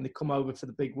boys, when they come over for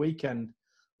the big weekend,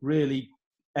 really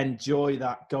enjoy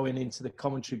that, going into the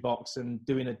commentary box and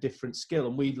doing a different skill.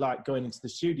 And we like going into the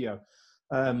studio.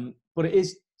 But it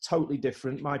is totally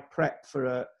different. My prep for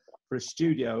a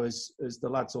studio, as the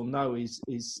lads all know, is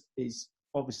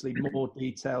obviously more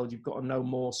detailed. You've got to know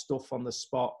more stuff on the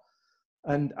spot.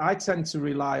 And I tend to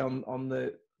rely on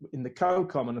in the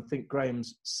co-com, and I think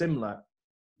Graham's similar.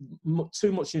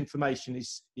 Too much information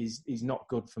is not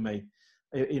good for me.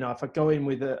 You know, if I go in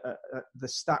with the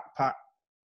stat pack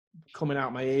coming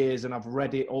out my ears and I've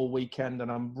read it all weekend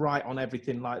and I'm right on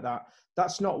everything like that,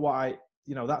 that's not what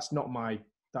that's not my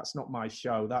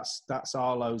show. That's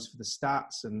Arlo's for the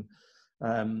stats, and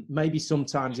maybe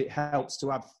sometimes it helps to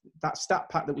have that stat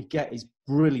pack that we get is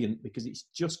brilliant because it's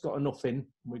just got enough in.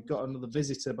 We've got another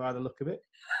visitor by the look of it.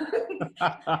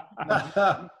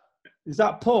 Is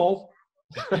that Paul?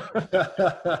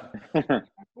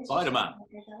 Spider-Man.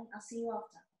 I'll see you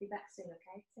after. I'll be back soon,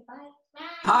 okay? So bye.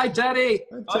 Hi, Daddy.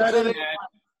 Hi, Daddy. Okay,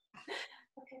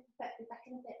 be back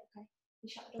in a bit, okay? You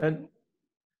shut the door. Okay,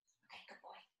 good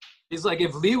boy. He's like,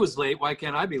 if Lee was late, why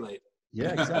can't I be late?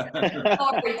 Yeah, exactly.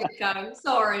 Sorry, Dicko.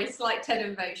 Sorry, it's like TED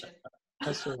Invasion.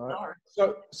 That's all right.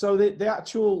 Sorry. So the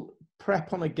actual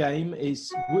prep on a game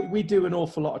is we do an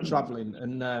awful lot of travelling,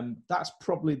 and that's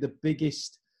probably the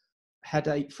biggest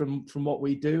headache from what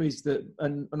we do is that,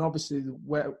 and obviously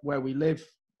where we live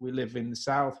in the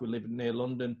south, we live near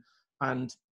London,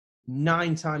 and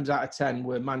 9 times out of 10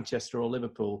 we're Manchester or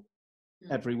Liverpool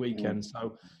every weekend.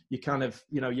 So you kind of,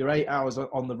 you're 8 hours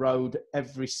on the road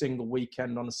every single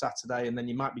weekend on a Saturday, and then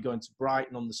you might be going to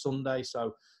Brighton on the Sunday.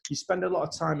 So you spend a lot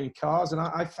of time in cars, and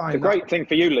I find the great thing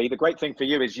for you, Lee, the great thing for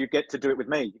you is you get to do it with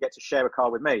me. You get to share a car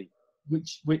with me.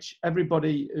 Which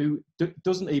everybody who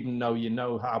doesn't even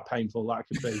know how painful that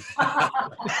could be.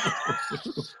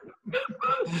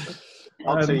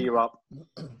 I'll tee you up.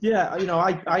 Yeah,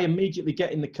 I immediately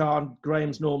get in the car.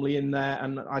 Graham's normally in there,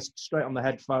 and I straight on the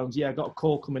headphones. Yeah, I got a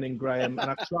call coming in, Graham,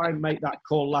 and I try and make that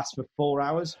call last for 4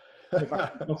 hours. If I'm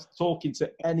not talking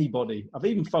to anybody, I've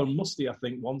even phoned Musty, I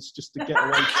think, once just to get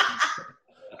away.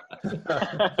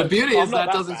 The beauty is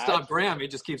that doesn't stop Graham. He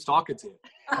just keeps talking to you.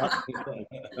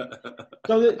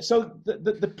 So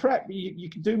the prep, you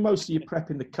can do most of your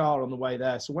prep in the car on the way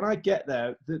there. So when I get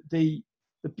there, the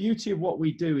beauty of what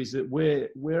we do is that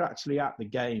we're actually at the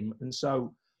game, and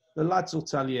so the lads will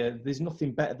tell you there's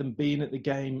nothing better than being at the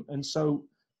game. And so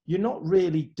you're not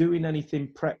really doing anything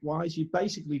prep wise. You're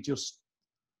basically just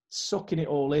sucking it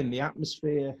all in, the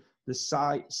atmosphere, the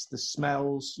sights, the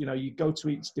smells. You go to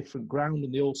each different ground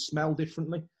and they all smell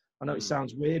differently. I know it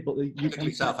sounds weird, but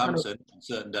particularly Southampton on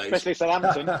certain days. Especially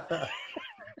Southampton.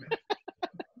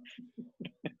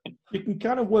 You can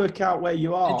kind of work out where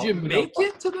you are. Did you make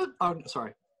it to the... Oh,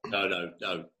 sorry. No.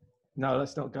 No,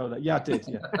 let's not go there. Yeah, I did,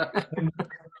 yeah.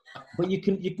 But you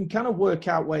can kind of work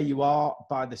out where you are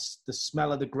by the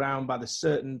smell of the ground, by the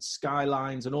certain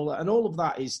skylines and all that. And all of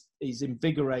that is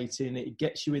invigorating. It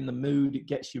gets you in the mood. It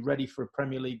gets you ready for a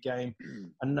Premier League game.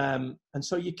 And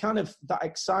so you kind of, that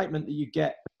excitement that you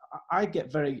get, I get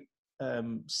very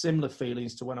similar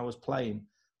feelings to when I was playing.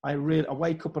 I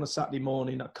wake up on a Saturday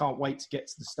morning. I can't wait to get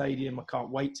to the stadium. I can't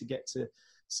wait to get to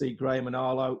see Graham and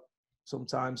Arlo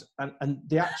sometimes. And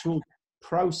the actual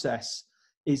process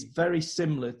is very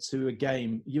similar to a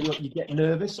game. You get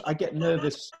nervous. I get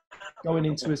nervous going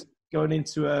into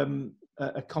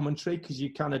a commentary because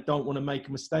you kind of don't want to make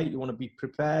a mistake. You want to be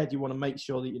prepared. You want to make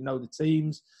sure that you know the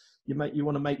teams. You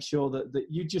want to make sure that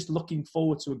you're just looking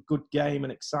forward to a good game, an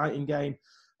exciting game.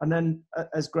 And then,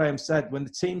 as Graham said, when the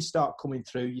teams start coming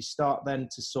through, you start then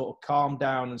to sort of calm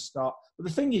down and start. But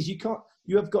the thing is, you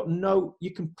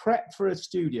can prep for a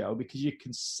studio because you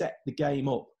can set the game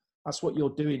up. That's what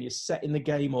you're doing. You're setting the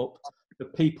game up for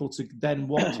people to then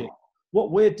watch it. What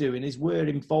we're doing is we're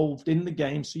involved in the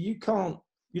game. So you don't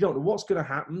know what's going to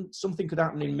happen. Something could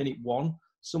happen in minute 1.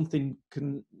 Something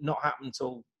can not happen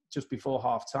until just before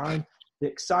half time. The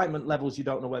excitement levels, you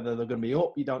don't know whether they're going to be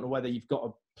up. You don't know whether you've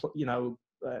got to,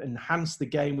 enhance the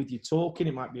game with your talking.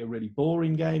 It might be a really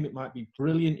boring game. It might be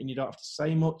brilliant and you don't have to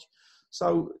say much.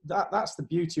 So that's the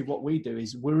beauty of what we do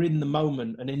is we're in the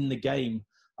moment and in the game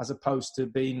as opposed to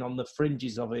being on the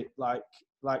fringes of it like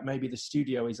maybe the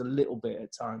studio is a little bit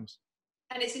at times.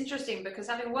 And it's interesting because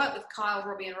having worked with Kyle,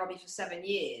 Robbie and Robbie for 7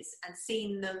 years and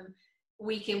seen them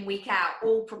week in, week out,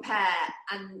 all prepare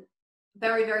and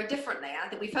very, very differently. I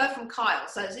think we've heard from Kyle,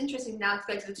 so it's interesting now to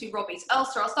go to the two Robbies.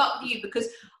 Elster, I'll start with you because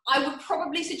I would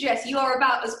probably suggest you are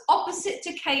about as opposite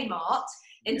to Kmart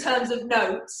in terms of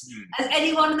notes as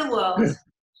anyone in the world.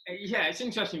 Yeah, it's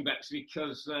interesting, Bex,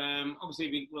 because obviously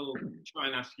we will try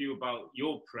and ask you about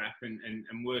your prep and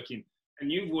working.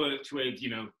 And you've worked with,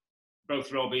 both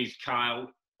Robbies, Kyle,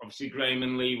 obviously Graham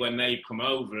and Lee when they come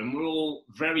over. And we're all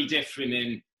very different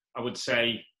in, I would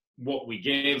say, what we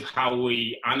give, how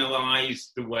we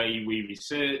analyse, the way we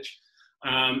research.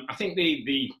 I think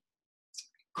the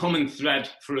common thread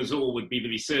for us all would be the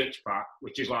research part,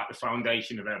 which is like the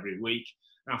foundation of every week.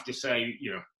 I have to say,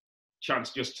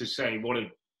 chance just to say what a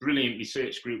brilliant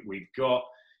research group we've got,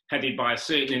 headed by a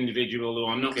certain individual who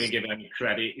I'm not going to give any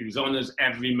credit, who's on us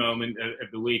every moment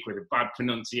of the week with a bad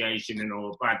pronunciation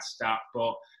or a bad stat,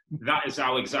 but that is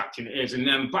how exacting it is. And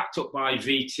then backed up by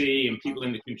VT and people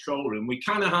in the control room, we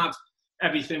kind of have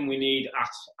everything we need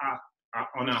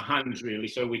on our hands, really,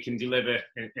 so we can deliver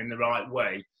in the right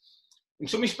way. In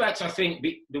some respects, I think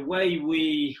the way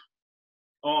we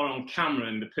are on camera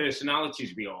and the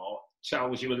personalities we are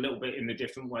tells you a little bit in the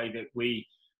different way that we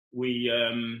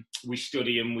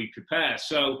study and we prepare.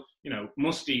 So,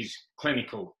 Musty's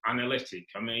clinical, analytic.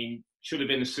 I mean, should have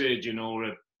been a surgeon or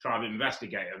a private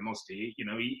investigator, Musty.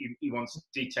 He wants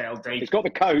detailed data. He's got the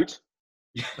coat.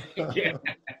 Yeah.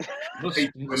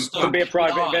 Could be a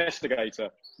private investigator,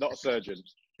 not a surgeon.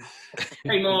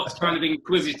 Hey, Mark's kind of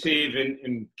inquisitive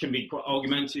and can be quite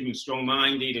argumentative and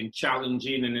strong-minded and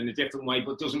challenging and in a different way,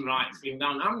 but doesn't write things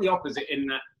down. I'm the opposite in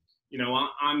that,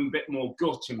 I'm a bit more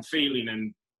gut and feeling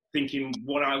and thinking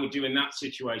what I would do in that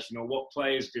situation or what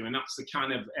players do, and that's the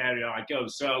kind of area I go.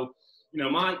 So,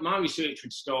 my research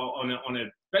would start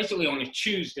basically on a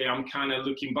Tuesday. I'm kind of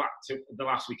looking back to the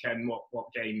last weekend, what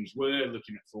games were,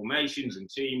 looking at formations and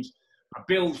teams. I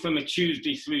build from a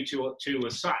Tuesday through to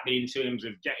a Saturday in terms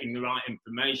of getting the right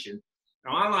information.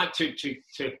 Now, I like to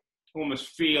almost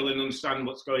feel and understand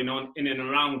what's going on in and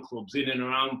around clubs, in and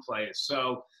around players.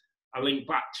 So I link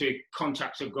back to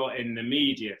contacts I've got in the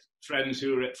media, friends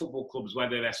who are at football clubs,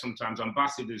 whether they're sometimes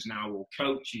ambassadors now or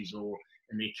coaches or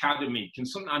in the academy, can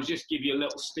sometimes just give you a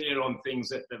little steer on things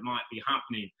that might be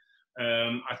happening.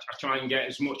 I try and get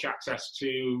as much access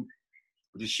to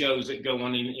the shows that go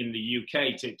on in the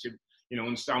UK to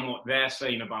understand what they're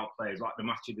saying about players, like the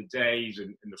Match of the Days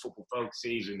and the Football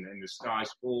Focuses and the Sky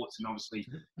Sports, and obviously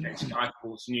Sky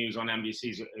Sports News on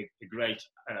NBC is a great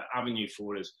avenue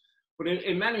for us. But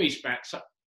in many respects, I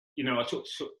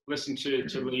listened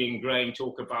to Lee and Graham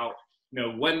talk about,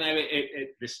 when they're at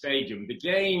the stadium, the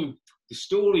game, the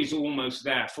story's almost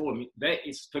there for them.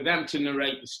 It's for them to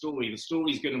narrate the story. The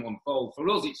story's going to unfold. For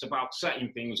us, it's about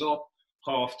setting things up,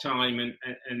 half-time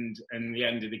and the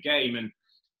end of the game. And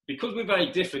because we're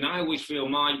very different, I always feel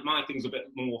my thing's a bit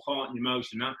more heart and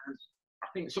emotion. I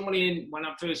think somebody, when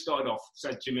I first started off,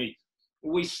 said to me,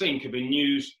 always think of a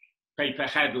newspaper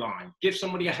headline. Give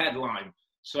somebody a headline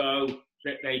so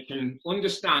that they can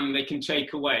understand, they can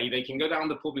take away, they can go down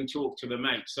the pub and talk to their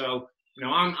mates. So,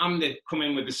 I'm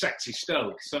coming with the sexy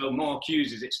Stoke. So Mark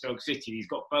Hughes is at Stoke City. He's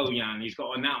got Bojan, he's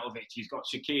got Arnautovic, he's got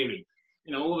Shaqiri.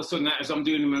 All of a sudden, as I'm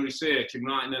doing my research and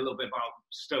writing a little bit about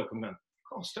Stoke, I'm going,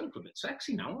 oh, Stoke are a bit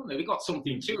sexy now, aren't they? They've got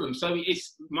something to them. So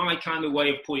it's my kind of way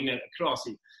of putting it across.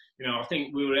 I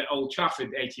think we were at Old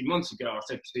Trafford 18 months ago. I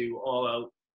said to Arlo,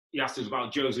 he asked us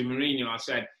about Jose Mourinho. I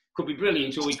said, could be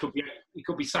brilliant or he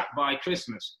could be sacked by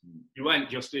Christmas. He went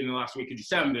just in the last week of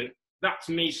December. That's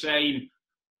me saying,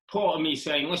 part of me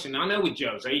saying, listen, I know with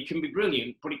Jose, he can be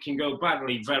brilliant, but it can go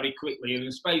badly very quickly. In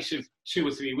the space of 2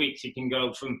 or 3 weeks, he can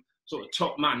go from sort of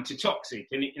top man to toxic.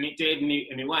 And it did, and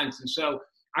he went. And so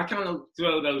I kind of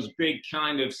throw those big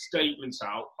kind of statements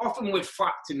out, often with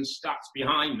fact and stats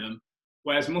behind them,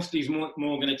 whereas Musty's more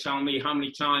going to tell me how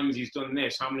many times he's done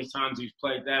this, how many times he's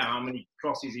played there, how many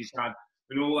crosses he's had,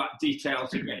 and all that detail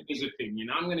to get his opinion.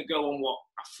 I'm going to go on what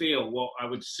I feel, what I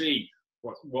would see,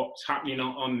 what's happening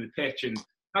on the pitch. And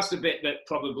that's the bit that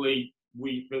probably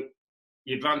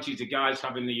the advantage the guys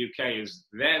have in the UK is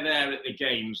they're there at the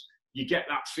games. You get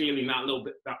that feeling, that little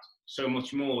bit, that so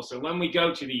much more. So when we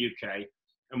go to the UK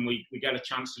and we get a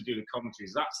chance to do the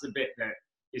commentaries, that's the bit that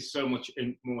is so much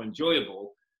more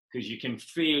enjoyable, because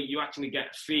you actually get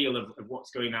a feel of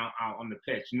what's going out on the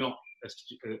pitch, not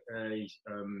a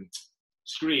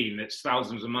screen that's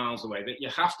thousands of miles away. That you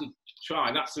have to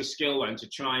try. That's the skill then, to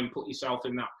try and put yourself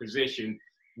in that position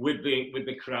with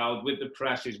the crowd, with the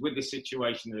pressures, with the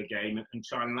situation of the game, and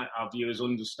try and let our viewers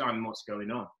understand what's going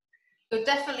on. You're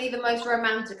definitely the most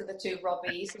romantic of the two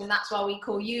Robbies, and that's why we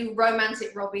call you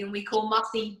Romantic Robbie, and we call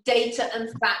Musty Data and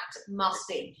Fact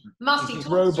Musty. Musty,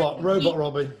 robot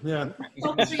Robbie, yeah.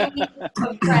 Talk to your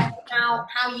prep now,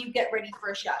 how you get ready for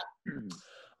a show.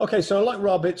 Okay, so like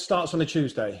Rob, it starts on a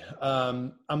Tuesday.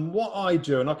 And what I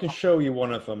do, and I can show you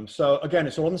one of them. So again,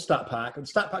 it's all on the stat pack, and the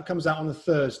stat pack comes out on the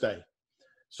Thursday.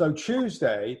 So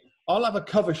Tuesday, I'll have a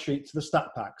cover sheet to the stat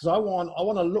pack, because I want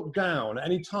to look down at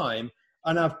any time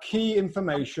and have key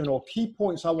information or key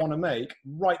points I want to make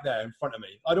right there in front of me.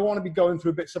 I don't want to be going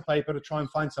through bits of paper to try and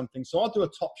find something. So I'll do a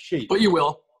top sheet. But you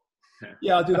will.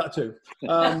 Yeah, I'll do that too.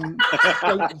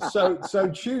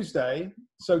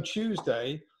 So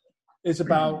Tuesday is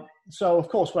about, so of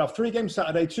course we'll have 3 games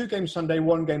Saturday, 2 games Sunday,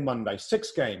 1 game Monday,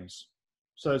 6 games.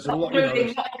 So there's not a lot, not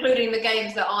including the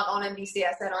games that aren't on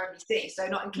NBCSN or NBC. So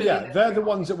not including. Yeah, they're the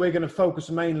ones that we're going to focus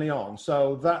mainly on.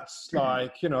 So that's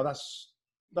like,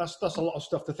 that's a lot of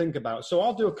stuff to think about. So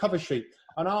I'll do a cover sheet,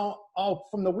 and I'll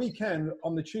from the weekend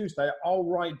on the Tuesday, I'll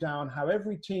write down how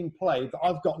every team played that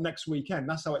I've got next weekend.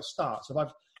 That's how it starts.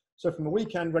 So from the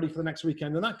weekend, ready for the next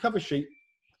weekend, and that cover sheet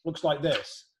looks like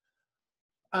this.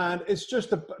 And it's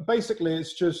just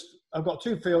I've got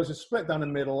two fields, it's split down the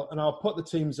middle, and I'll put the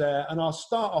teams there, and I'll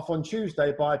start off on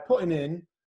Tuesday by putting in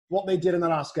what they did in the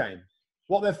last game,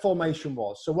 what their formation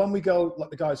was. So when we go, like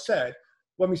the guys said,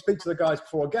 when we speak to the guys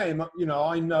before a game,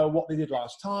 I know what they did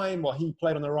last time. Well, he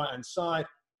played on the right-hand side.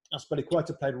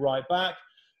 Aspilicueta played right back.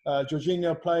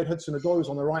 Jorginho played. Hudson-Odoi was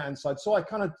on the right-hand side. So I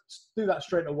kind of do that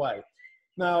straight away.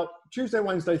 Now, Tuesday,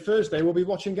 Wednesday, Thursday, we'll be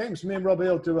watching games. Me and Robbie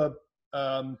will do a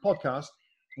podcast,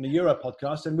 the Euro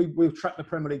podcast, and we've tracked the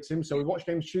Premier League team. So we watch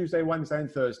games Tuesday, Wednesday, and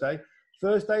Thursday.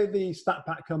 Thursday, the stat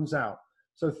pack comes out.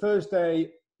 So Thursday,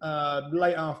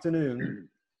 late afternoon,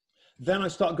 then I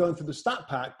start going through the stat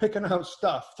pack, picking out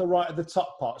stuff to write at the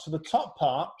top part. So the top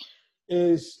part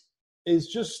is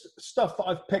just stuff that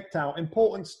I've picked out,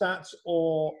 important stats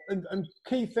and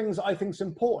key things that I think is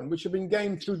important, which have been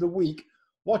gamed through the week,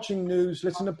 watching news,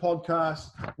 listening to podcasts,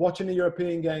 watching the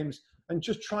European games, and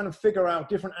just trying to figure out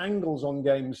different angles on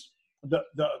games that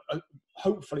are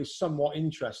hopefully somewhat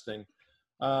interesting.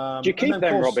 Do you keep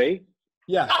them, Robbie?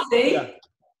 Yeah.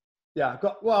 Yeah.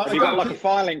 Have you got like a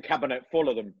filing cabinet full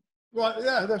of them? Right,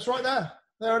 yeah, that's right there.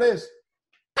 There it is.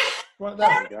 Right there.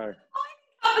 There you go.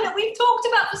 That we've talked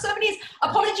about for so many years.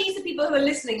 Apologies to people who are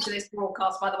listening to this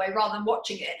broadcast, by the way, rather than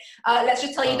watching it. Let's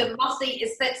just tell you that Musty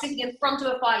is sitting in front of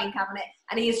a filing cabinet,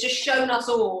 and he has just shown us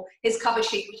all his cover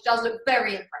sheet, which does look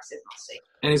very impressive, Musty.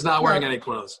 And he's not wearing any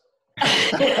clothes.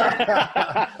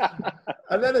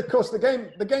 And then, of course,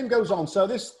 the game goes on. So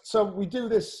we do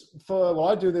this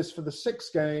I do this for the 6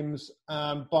 games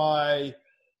by.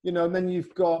 And then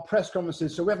you've got press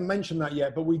conferences. So we haven't mentioned that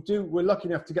yet, but we're lucky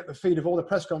enough to get the feed of all the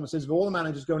press conferences of all the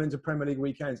managers going into Premier League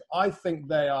weekends. I think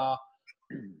they are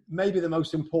maybe the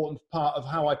most important part of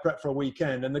how I prep for a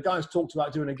weekend. And the guys talked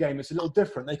about doing a game. It's a little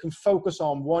different. They can focus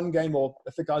on one game, or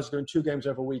if the guys are doing 2 games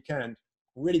over a weekend,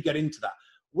 really get into that.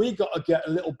 We got to get a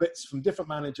little bits from different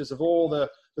managers of all the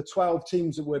 12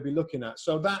 teams that we'll be looking at.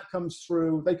 So that comes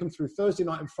through. They come through Thursday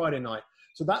night and Friday night.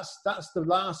 So that's the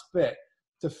last bit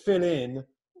to fill in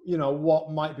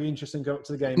what might be interesting going up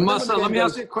to the game. Musa, let me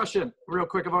ask you a question real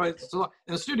quick. In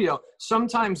the studio,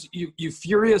 sometimes you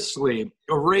furiously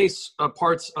erase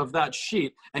parts of that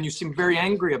sheet, and you seem very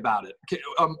angry about it.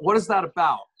 What is that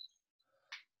about?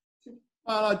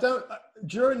 Well, I don't.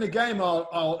 During the game,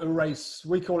 I'll erase.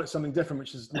 We call it something different,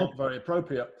 which is not very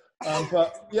appropriate.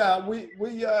 But yeah,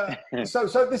 so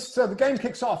the game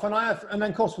kicks off, and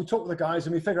then of course we talk to the guys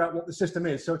and we figure out what the system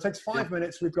is. So it takes 5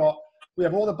 minutes. We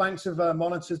have all the banks of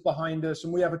monitors behind us,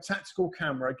 and we have a tactical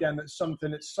camera. Again, that's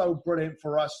something that's so brilliant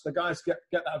for us. The guys get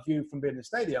that view from being in the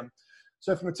stadium.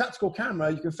 So from a tactical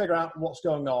camera, you can figure out what's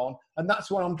going on, and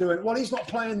that's what I'm doing. Well, he's not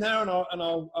playing there, and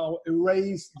I'll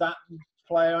erase that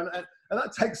player, and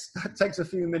that takes a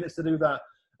few minutes to do that.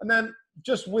 And then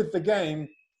just with the game,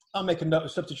 I'll make a note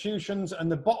of substitutions, and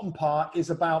the bottom part is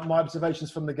about my observations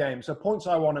from the game. So points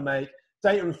I want to make,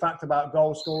 data and fact about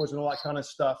goal scorers and all that kind of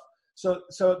stuff. So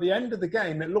at the end of the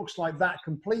game, it looks like that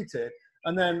completed.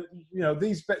 And then,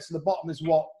 these bits at the bottom is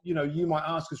what, you might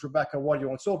ask us, Rebecca, what do you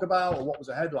want to talk about, or what was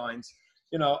the headlines?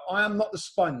 I am not the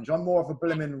sponge. I'm more of a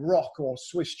blimmin' rock or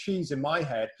Swiss cheese in my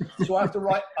head. So I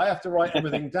have to write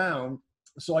everything down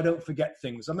so I don't forget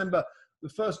things. I remember the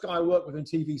first guy I worked with in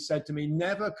TV said to me,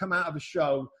 never come out of a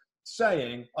show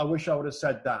saying, I wish I would have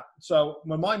said that. So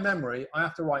with my memory, I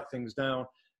have to write things down.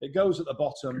 It goes at the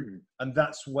bottom, and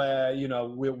that's where,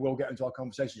 we'll get into our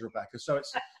conversations, Rebecca. So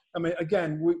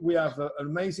again, we have an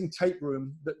amazing tape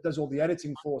room that does all the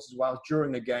editing for us as well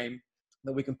during the game,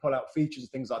 that we can pull out features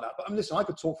and things like that. But listen, I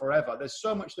could talk forever. There's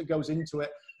so much that goes into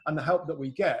it and the help that we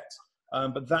get.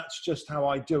 But that's just how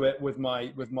I do it with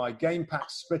my game pack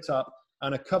split up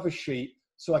and a cover sheet,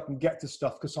 so I can get to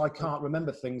stuff, because I can't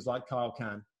remember things like Kyle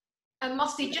can. And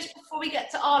Musty, just before we get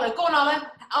to Arlo, go on, Arlo.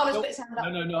 Arlo's put his hand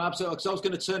up. No, absolutely. Because I was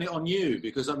going to turn it on you,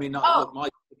 because look, my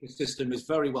system is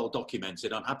very well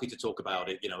documented. I'm happy to talk about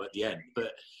it, at the end.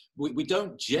 But we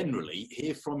don't generally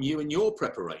hear from you in your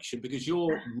preparation, because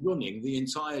you're running the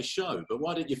entire show. But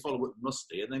why don't you follow up with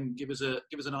Musty and then give us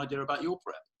an idea about your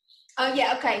prep?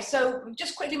 Yeah. Okay. So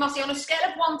just quickly, Musty, on a scale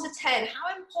of 1 to 10,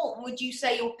 how important would you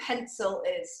say your pencil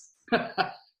is?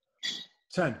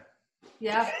 10.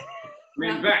 Yeah.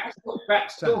 mean, Bex,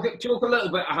 talk a little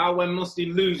bit how when Musty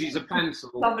loses a pencil.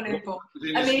 And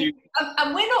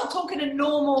we're not talking a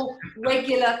normal,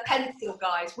 regular pencil,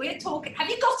 guys. We're talking. Have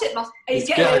you got it,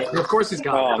 Musty? Of course he's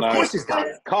got it. No. Of course he's got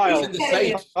it. Kyle,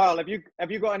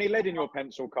 have you got any lead in your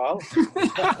pencil, Kyle?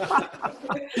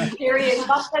 Here he is.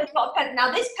 Musto's got a pen.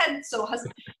 Now this pencil has.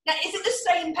 Now, is it the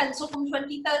same pencil from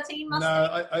 2013, Musty?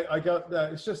 No, I got.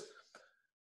 It's just.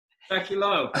 Becky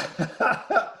Lowe.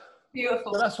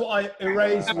 Beautiful. So that's what I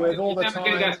erase with all the You're never time.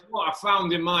 going to guess what I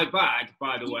found in my bag,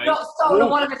 by the way. You've not stolen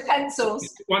one of his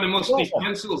pencils. One of Musty's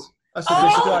pencils. That's a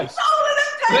disgrace.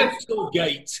 Pencil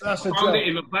gate. That's a found it joke.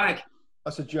 in my bag.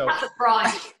 That's a joke. That's a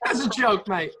crime. That's a joke,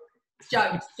 mate.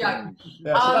 Joke. Yeah,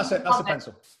 so that's it. That's a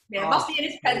pencil. Yeah, Musty and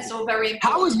his pencil, very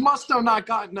important. How has Musto not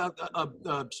gotten a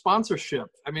sponsorship?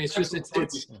 I mean, it's just it's.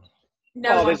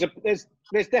 No. Oh,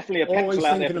 there's definitely a pencil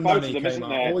out there for both of them, isn't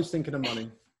there? Always thinking of money.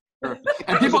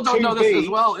 And people don't know this as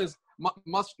well. Is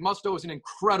Musto is an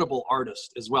incredible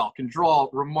artist as well. Can draw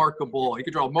remarkable. He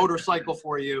can draw a motorcycle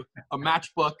for you, a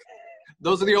matchbook.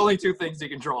 Those are the only two things he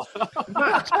can draw.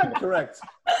 Matchbook, correct.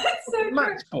 So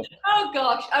Matchbook. Oh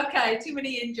gosh. Okay, too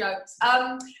many in jokes.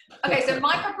 Okay, so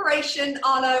my preparation,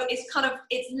 Arlo, is kind of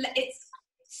it's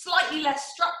slightly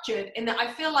less structured in that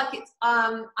I feel like it's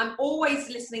I'm always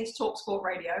listening to TalkSport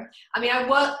Radio. I mean, I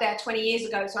worked there 20 years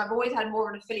ago, so I've always had more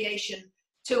of an affiliation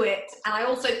to it. And I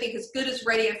also think as good as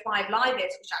Radio 5 Live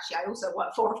is, which actually I also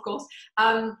work for, of course,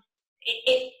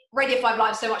 Radio 5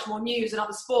 Live is so much more news and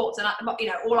other sports, and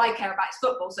all I care about is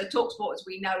football. So TalkSport, as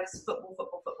we know, is football.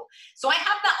 So I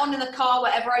have that on in the car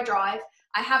wherever I drive.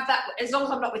 I have that as long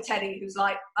as I'm not with Teddy, who's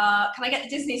like, can I get the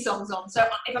Disney songs on? So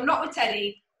if I'm not with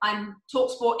Teddy, I'm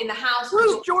TalkSport in the house.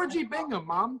 Where's Georgie Bingham,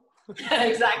 Mom?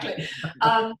 Exactly.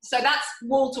 So that's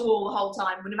wall to wall the whole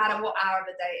time, no matter what hour of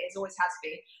the day it is, always has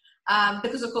been.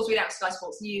 Because of course we don't have Sky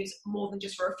Sports News more than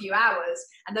just for a few hours,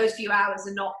 and those few hours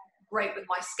are not great with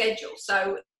my schedule.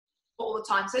 So all the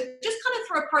time. So just kind of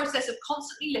through a process of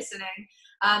constantly listening,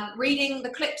 reading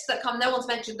the clips that come. No one's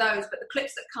mentioned those, but the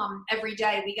clips that come every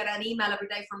day. We get an email every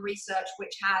day from research,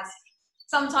 which has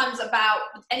sometimes about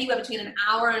anywhere between an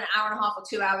hour and a half or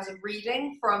 2 hours of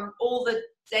reading from all the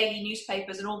daily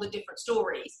newspapers and all the different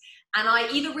stories. And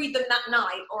I either read them that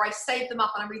night or I save them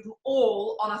up and I read them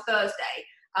all on a Thursday.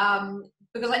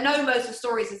 Because I know most of the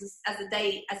stories as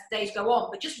the days go on,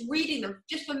 but just reading them,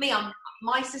 just for me,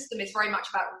 my system is very much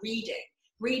about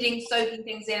reading, soaking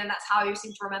things in, and that's how I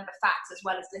seem to remember facts as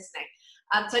well as listening.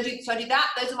 So I do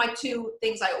that. Those are my two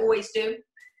things I always do.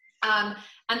 And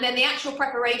then the actual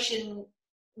preparation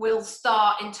will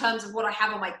start in terms of what I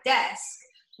have on my desk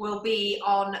will be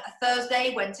on a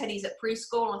Thursday when Teddy's at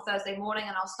preschool on a Thursday morning,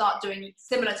 and I'll start doing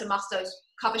similar to Musto's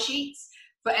cover sheets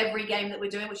for every game that we're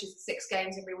doing, which is 6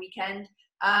 games every weekend.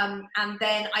 And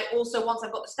then I also, once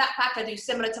I've got the stat pack, I do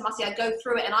similar to Musty. I go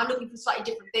through it and I'm looking for slightly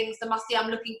different things. To Musty, I'm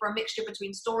looking for a mixture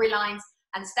between storylines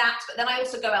and stats, but then I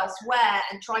also go elsewhere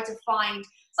and try to find,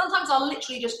 sometimes I'll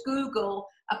literally just Google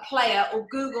a player or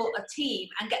Google a team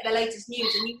and get the latest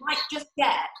news, and you might just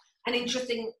get an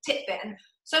interesting tidbit. And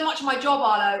so much of my job,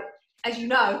 Arlo, as you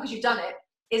know, because you've done it,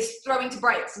 is throwing to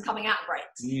breaks and coming out of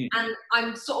breaks. And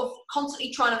I'm sort of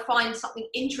constantly trying to find something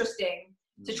interesting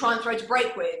to try and throw to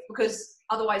break with, because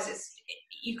otherwise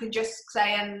you can just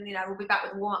say, and we'll be back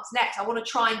with the warm-ups next. I want to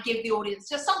try and give the audience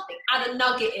just something, add a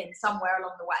nugget in somewhere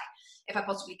along the way, if I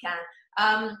possibly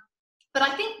can. But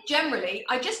I think generally,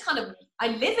 I just I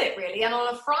live it really. And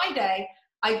on a Friday,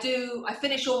 I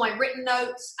finish all my written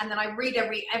notes, and then I read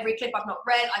every clip I've not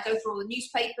read. I go through all the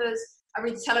newspapers. I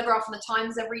read the Telegraph and the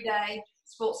Times every day,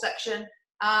 sports section,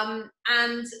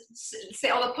 and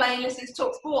sit on a plane listening to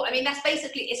TalkSport. I mean, that's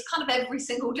basically, it's kind of every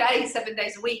single day, 7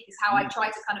 days a week is how I try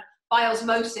to kind of, by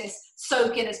osmosis,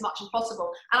 soak in as much as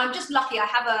possible. And I'm just lucky. I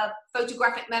have a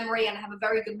photographic memory and I have a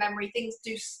very good memory. Things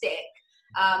do stick.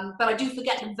 But I do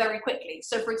forget them very quickly.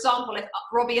 So, for example, if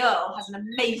Robbie Earle has an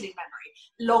amazing memory,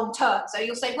 long term. So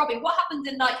you'll say, Robbie, what happened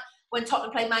in when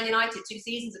Tottenham played Man United 2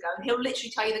 seasons ago? And he'll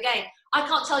literally tell you the game. I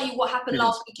can't tell you what happened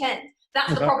last weekend.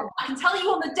 That's the problem. I can tell you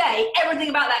on the day everything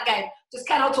about that game, just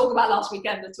cannot talk about last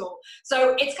weekend at all.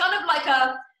 So it's kind of like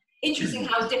interesting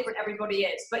how different everybody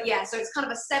is. But yeah, so it's kind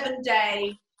of a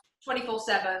 7-day,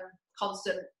 24/7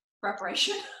 constant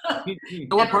preparation.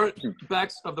 What part,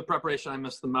 Bex, of the preparation I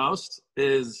miss the most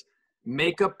is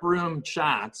makeup room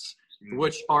chats,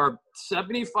 which are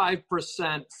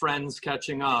 75% friends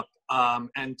catching up,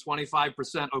 and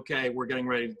 25%, okay, we're getting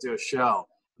ready to do a show.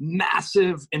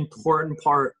 Massive, important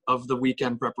part of the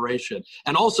weekend preparation.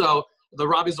 And also, the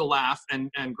Robbies will laugh, and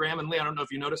Graham and Lee, I don't know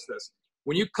if you noticed this.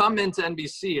 When you come into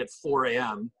NBC at 4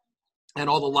 a.m., and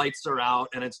all the lights are out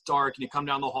and it's dark and you come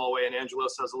down the hallway and Angelo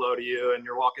says hello to you and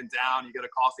you're walking down, you get a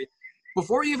coffee.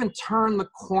 Before you even turn the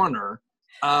corner,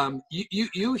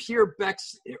 you hear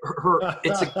Beck's,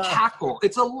 it's a cackle,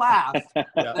 it's a laugh.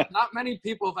 Yeah. Not many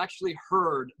people have actually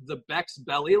heard the Beck's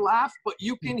belly laugh, but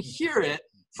you can hear it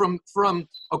from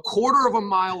a quarter of a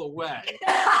mile away.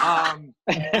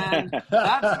 And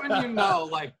that's when you know,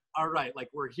 like, all right, like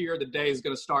we're here, the day is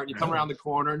going to start. You come around the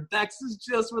corner and Bex is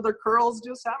just with her curls,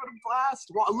 just having a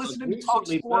blast. Listening to talk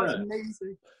sports,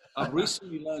 amazing. I've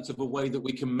recently learned of a way that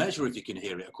we can measure if you can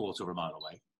hear it a quarter of a mile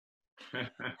away.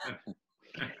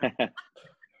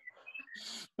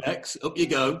 Bex, up you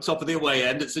go, top of the away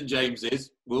end at St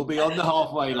James's. We'll be on the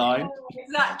halfway line.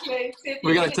 Exactly.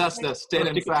 We're going to test this. Stay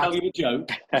in fact. Tell you a joke.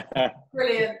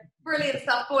 Brilliant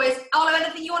stuff, boys. Arlo,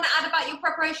 anything you want to add about your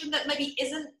preparation that maybe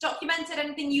isn't documented?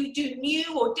 Anything you do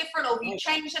new or different, or have you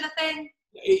changed anything?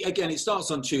 Again, it starts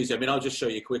on Tuesday. I mean, I'll just show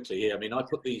you quickly here. I mean, I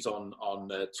put these on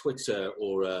Twitter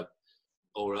or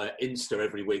Insta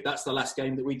every week. That's the last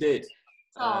game that we did.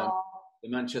 The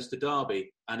Manchester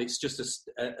Derby, and it's just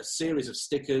a series of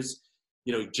stickers.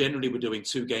 You know, generally we're doing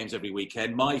 2 games every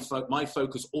weekend. My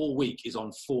focus all week is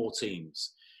on 4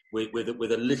 teams, with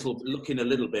a little looking a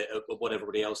little bit at what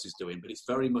everybody else is doing, but it's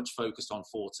very much focused on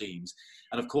 4 teams.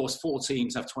 And of course, 4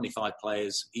 teams have 25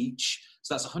 players each,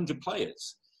 so that's 100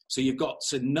 players. So you've got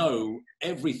to know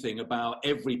everything about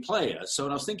every player. So,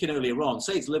 and I was thinking earlier on,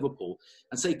 say it's Liverpool,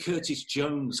 and say Curtis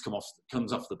Jones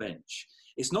comes off the bench.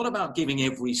 It's not about giving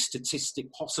every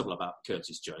statistic possible about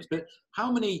Curtis Jones, but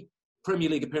how many Premier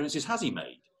League appearances has he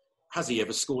made? Has he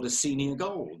ever scored a senior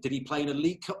goal? Did he play in a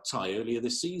League Cup tie earlier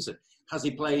this season? Has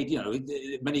he played,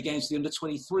 many games for the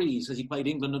under-23s? Has he played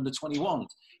England under-21?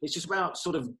 It's just about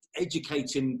sort of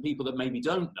educating people that maybe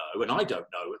don't know, and I don't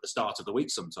know at the start of the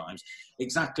week sometimes,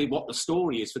 exactly what the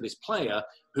story is for this player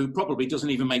who probably doesn't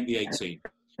even make the 18.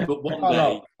 But one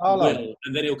day will,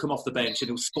 and then he'll come off the bench and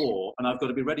he'll score, and I've got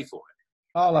to be ready for it.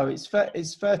 Arlo, it's fair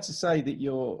to say that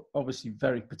you're obviously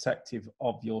very protective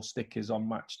of your stickers on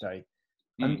match day.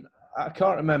 And I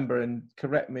can't remember, and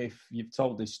correct me if you've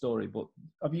told this story, but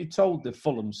have you told the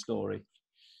Fulham story?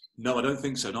 No, I don't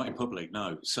think so. Not in public,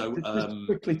 no. So just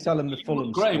quickly tell them the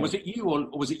Fulham story. Graham, was it you or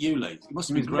was it you, Lee? It must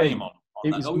have been Graham on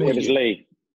it was that. me. It was Lee.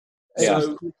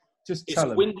 So just it's tell a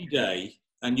them. windy day,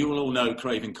 and you will all know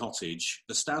Craven Cottage.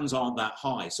 The stands aren't that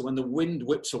high, so when the wind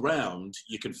whips around,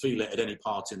 you can feel it at any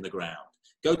part in the ground.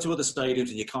 Go to other stadiums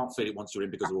and you can't feel it once you're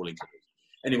in because they're all included.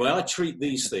 Anyway, I treat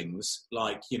these things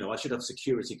like, I should have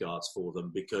security guards for them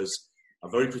because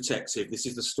I'm very protective. This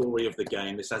is the story of the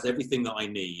game. This has everything that I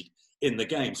need in the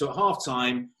game. So at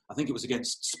half-time, I think it was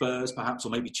against Spurs perhaps, or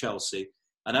maybe Chelsea,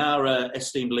 and our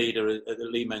esteemed leader,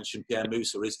 that Lee mentioned, Pierre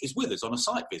Moussa, is with us on a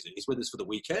site visit. He's with us for the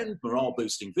weekend,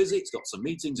 morale-boosting visits, got some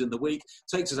meetings in the week,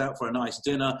 takes us out for a nice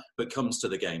dinner, but comes to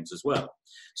the games as well.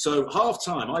 So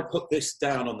half-time, I put this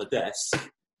down on the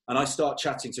desk, and I start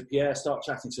chatting to Pierre, start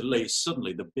chatting to Lee.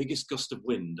 Suddenly, the biggest gust of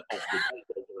wind of the day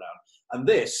goes around, and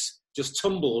this just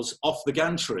tumbles off the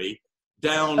gantry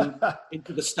down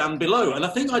into the stand below. And I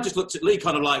think I just looked at Lee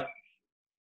kind of like...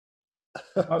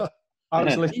 I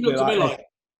was listening. He looked at me like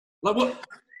what? What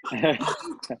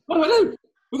do I do?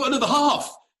 We've got another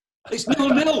half. It's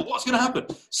 0-0. What's going to happen?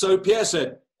 So Pierre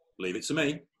said, leave it to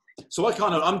me. So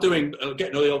I'm doing,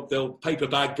 getting the old paper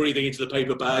bag, breathing into the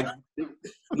paper bag.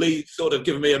 Lee sort of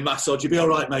giving me a massage. You'll be all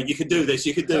right, mate. You can do this.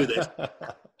 You can do this.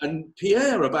 And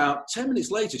Pierre, about 10 minutes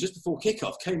later, just before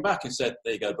kickoff, came back and said,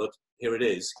 there you go, bud. Here it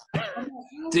is.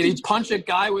 Did he punch a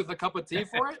guy with a cup of tea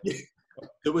for it?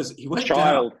 He went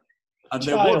down, and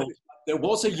there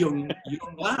was a young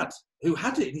lad who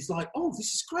had it, and he's like, "Oh,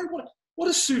 this is great! What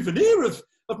a souvenir of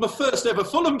my first ever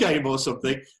Fulham game or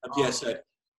something." And Pierre said,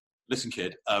 "Listen,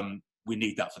 kid, we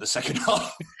need that for the second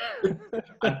half,"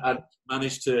 and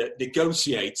managed to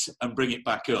negotiate and bring it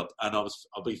back up. And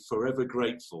I'll be forever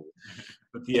grateful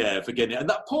for Pierre for getting it. And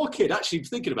that poor kid, actually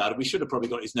thinking about it, we should have probably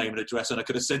got his name and address, and I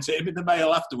could have sent it him in the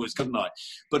mail afterwards, couldn't I?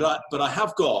 But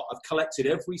I've collected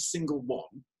every single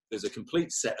one. There's a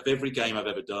complete set of every game I've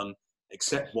ever done,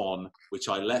 except one, which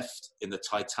I left in the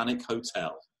Titanic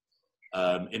Hotel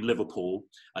in Liverpool.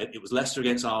 It was Leicester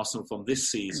against Arsenal from this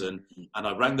season, and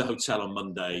I rang the hotel on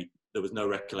Monday. There was no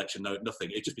recollection,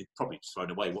 nothing. It'd just been probably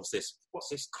thrown away. What's this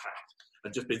crap?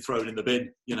 And just been thrown in the bin,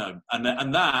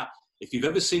 And that, if you've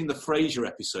ever seen the Frasier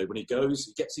episode, when he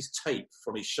gets his tape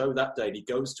from his show that day, and he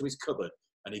goes to his cupboard,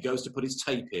 and he goes to put his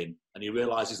tape in, and he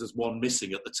realises there's one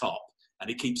missing at the top. And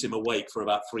it keeps him awake for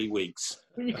about 3 weeks.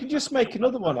 Well, you can just make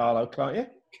another one, Arlo, can't you?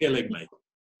 Killing me.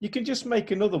 You can just make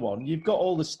another one. You've got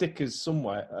all the stickers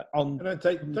somewhere on. It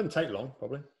doesn't take long,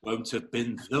 probably. Won't have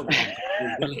been the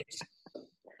one.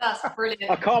 That's brilliant.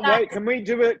 I can't wait. Can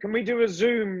we do a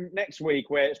Zoom next week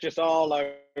where it's just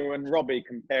Arlo and Robbie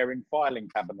comparing filing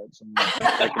cabinets, and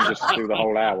they can just do the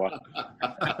whole hour?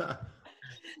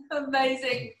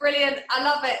 Amazing. Brilliant. I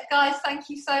love it. Guys, thank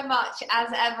you so much as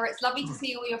ever. It's lovely to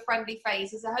see all your friendly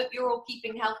faces. I hope you're all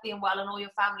keeping healthy and well, and all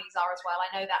your families are as well.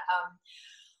 I know that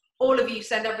all of you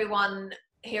send everyone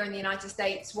here in the United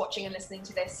States watching and listening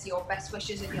to this your best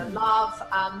wishes and your love.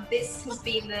 This has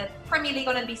been the Premier League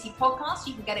on NBC podcast.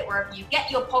 You can get it wherever you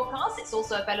get your podcasts. It's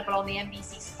also available on the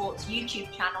NBC Sports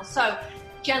YouTube channel. So,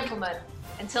 gentlemen,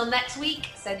 until next week,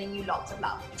 sending you lots of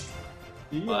love.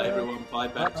 Yeah. Bye, everyone. Bye,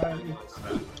 back. Bye,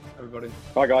 everybody.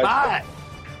 Bye, guys. Bye.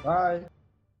 Bye.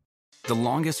 The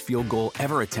longest field goal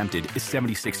ever attempted is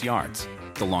 76 yards.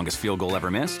 The longest field goal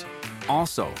ever missed?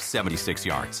 Also 76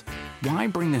 yards. Why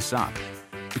bring this up?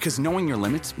 Because knowing your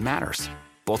limits matters,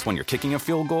 both when you're kicking a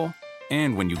field goal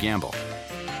and when you gamble.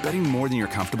 Betting more than you're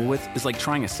comfortable with is like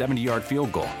trying a 70-yard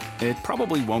field goal. It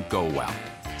probably won't go well.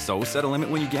 So set a limit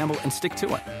when you gamble and stick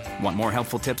to it. Want more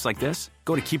helpful tips like this?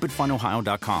 Go to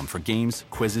keepitfunohio.com for games,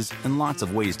 quizzes, and lots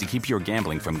of ways to keep your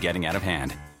gambling from getting out of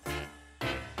hand.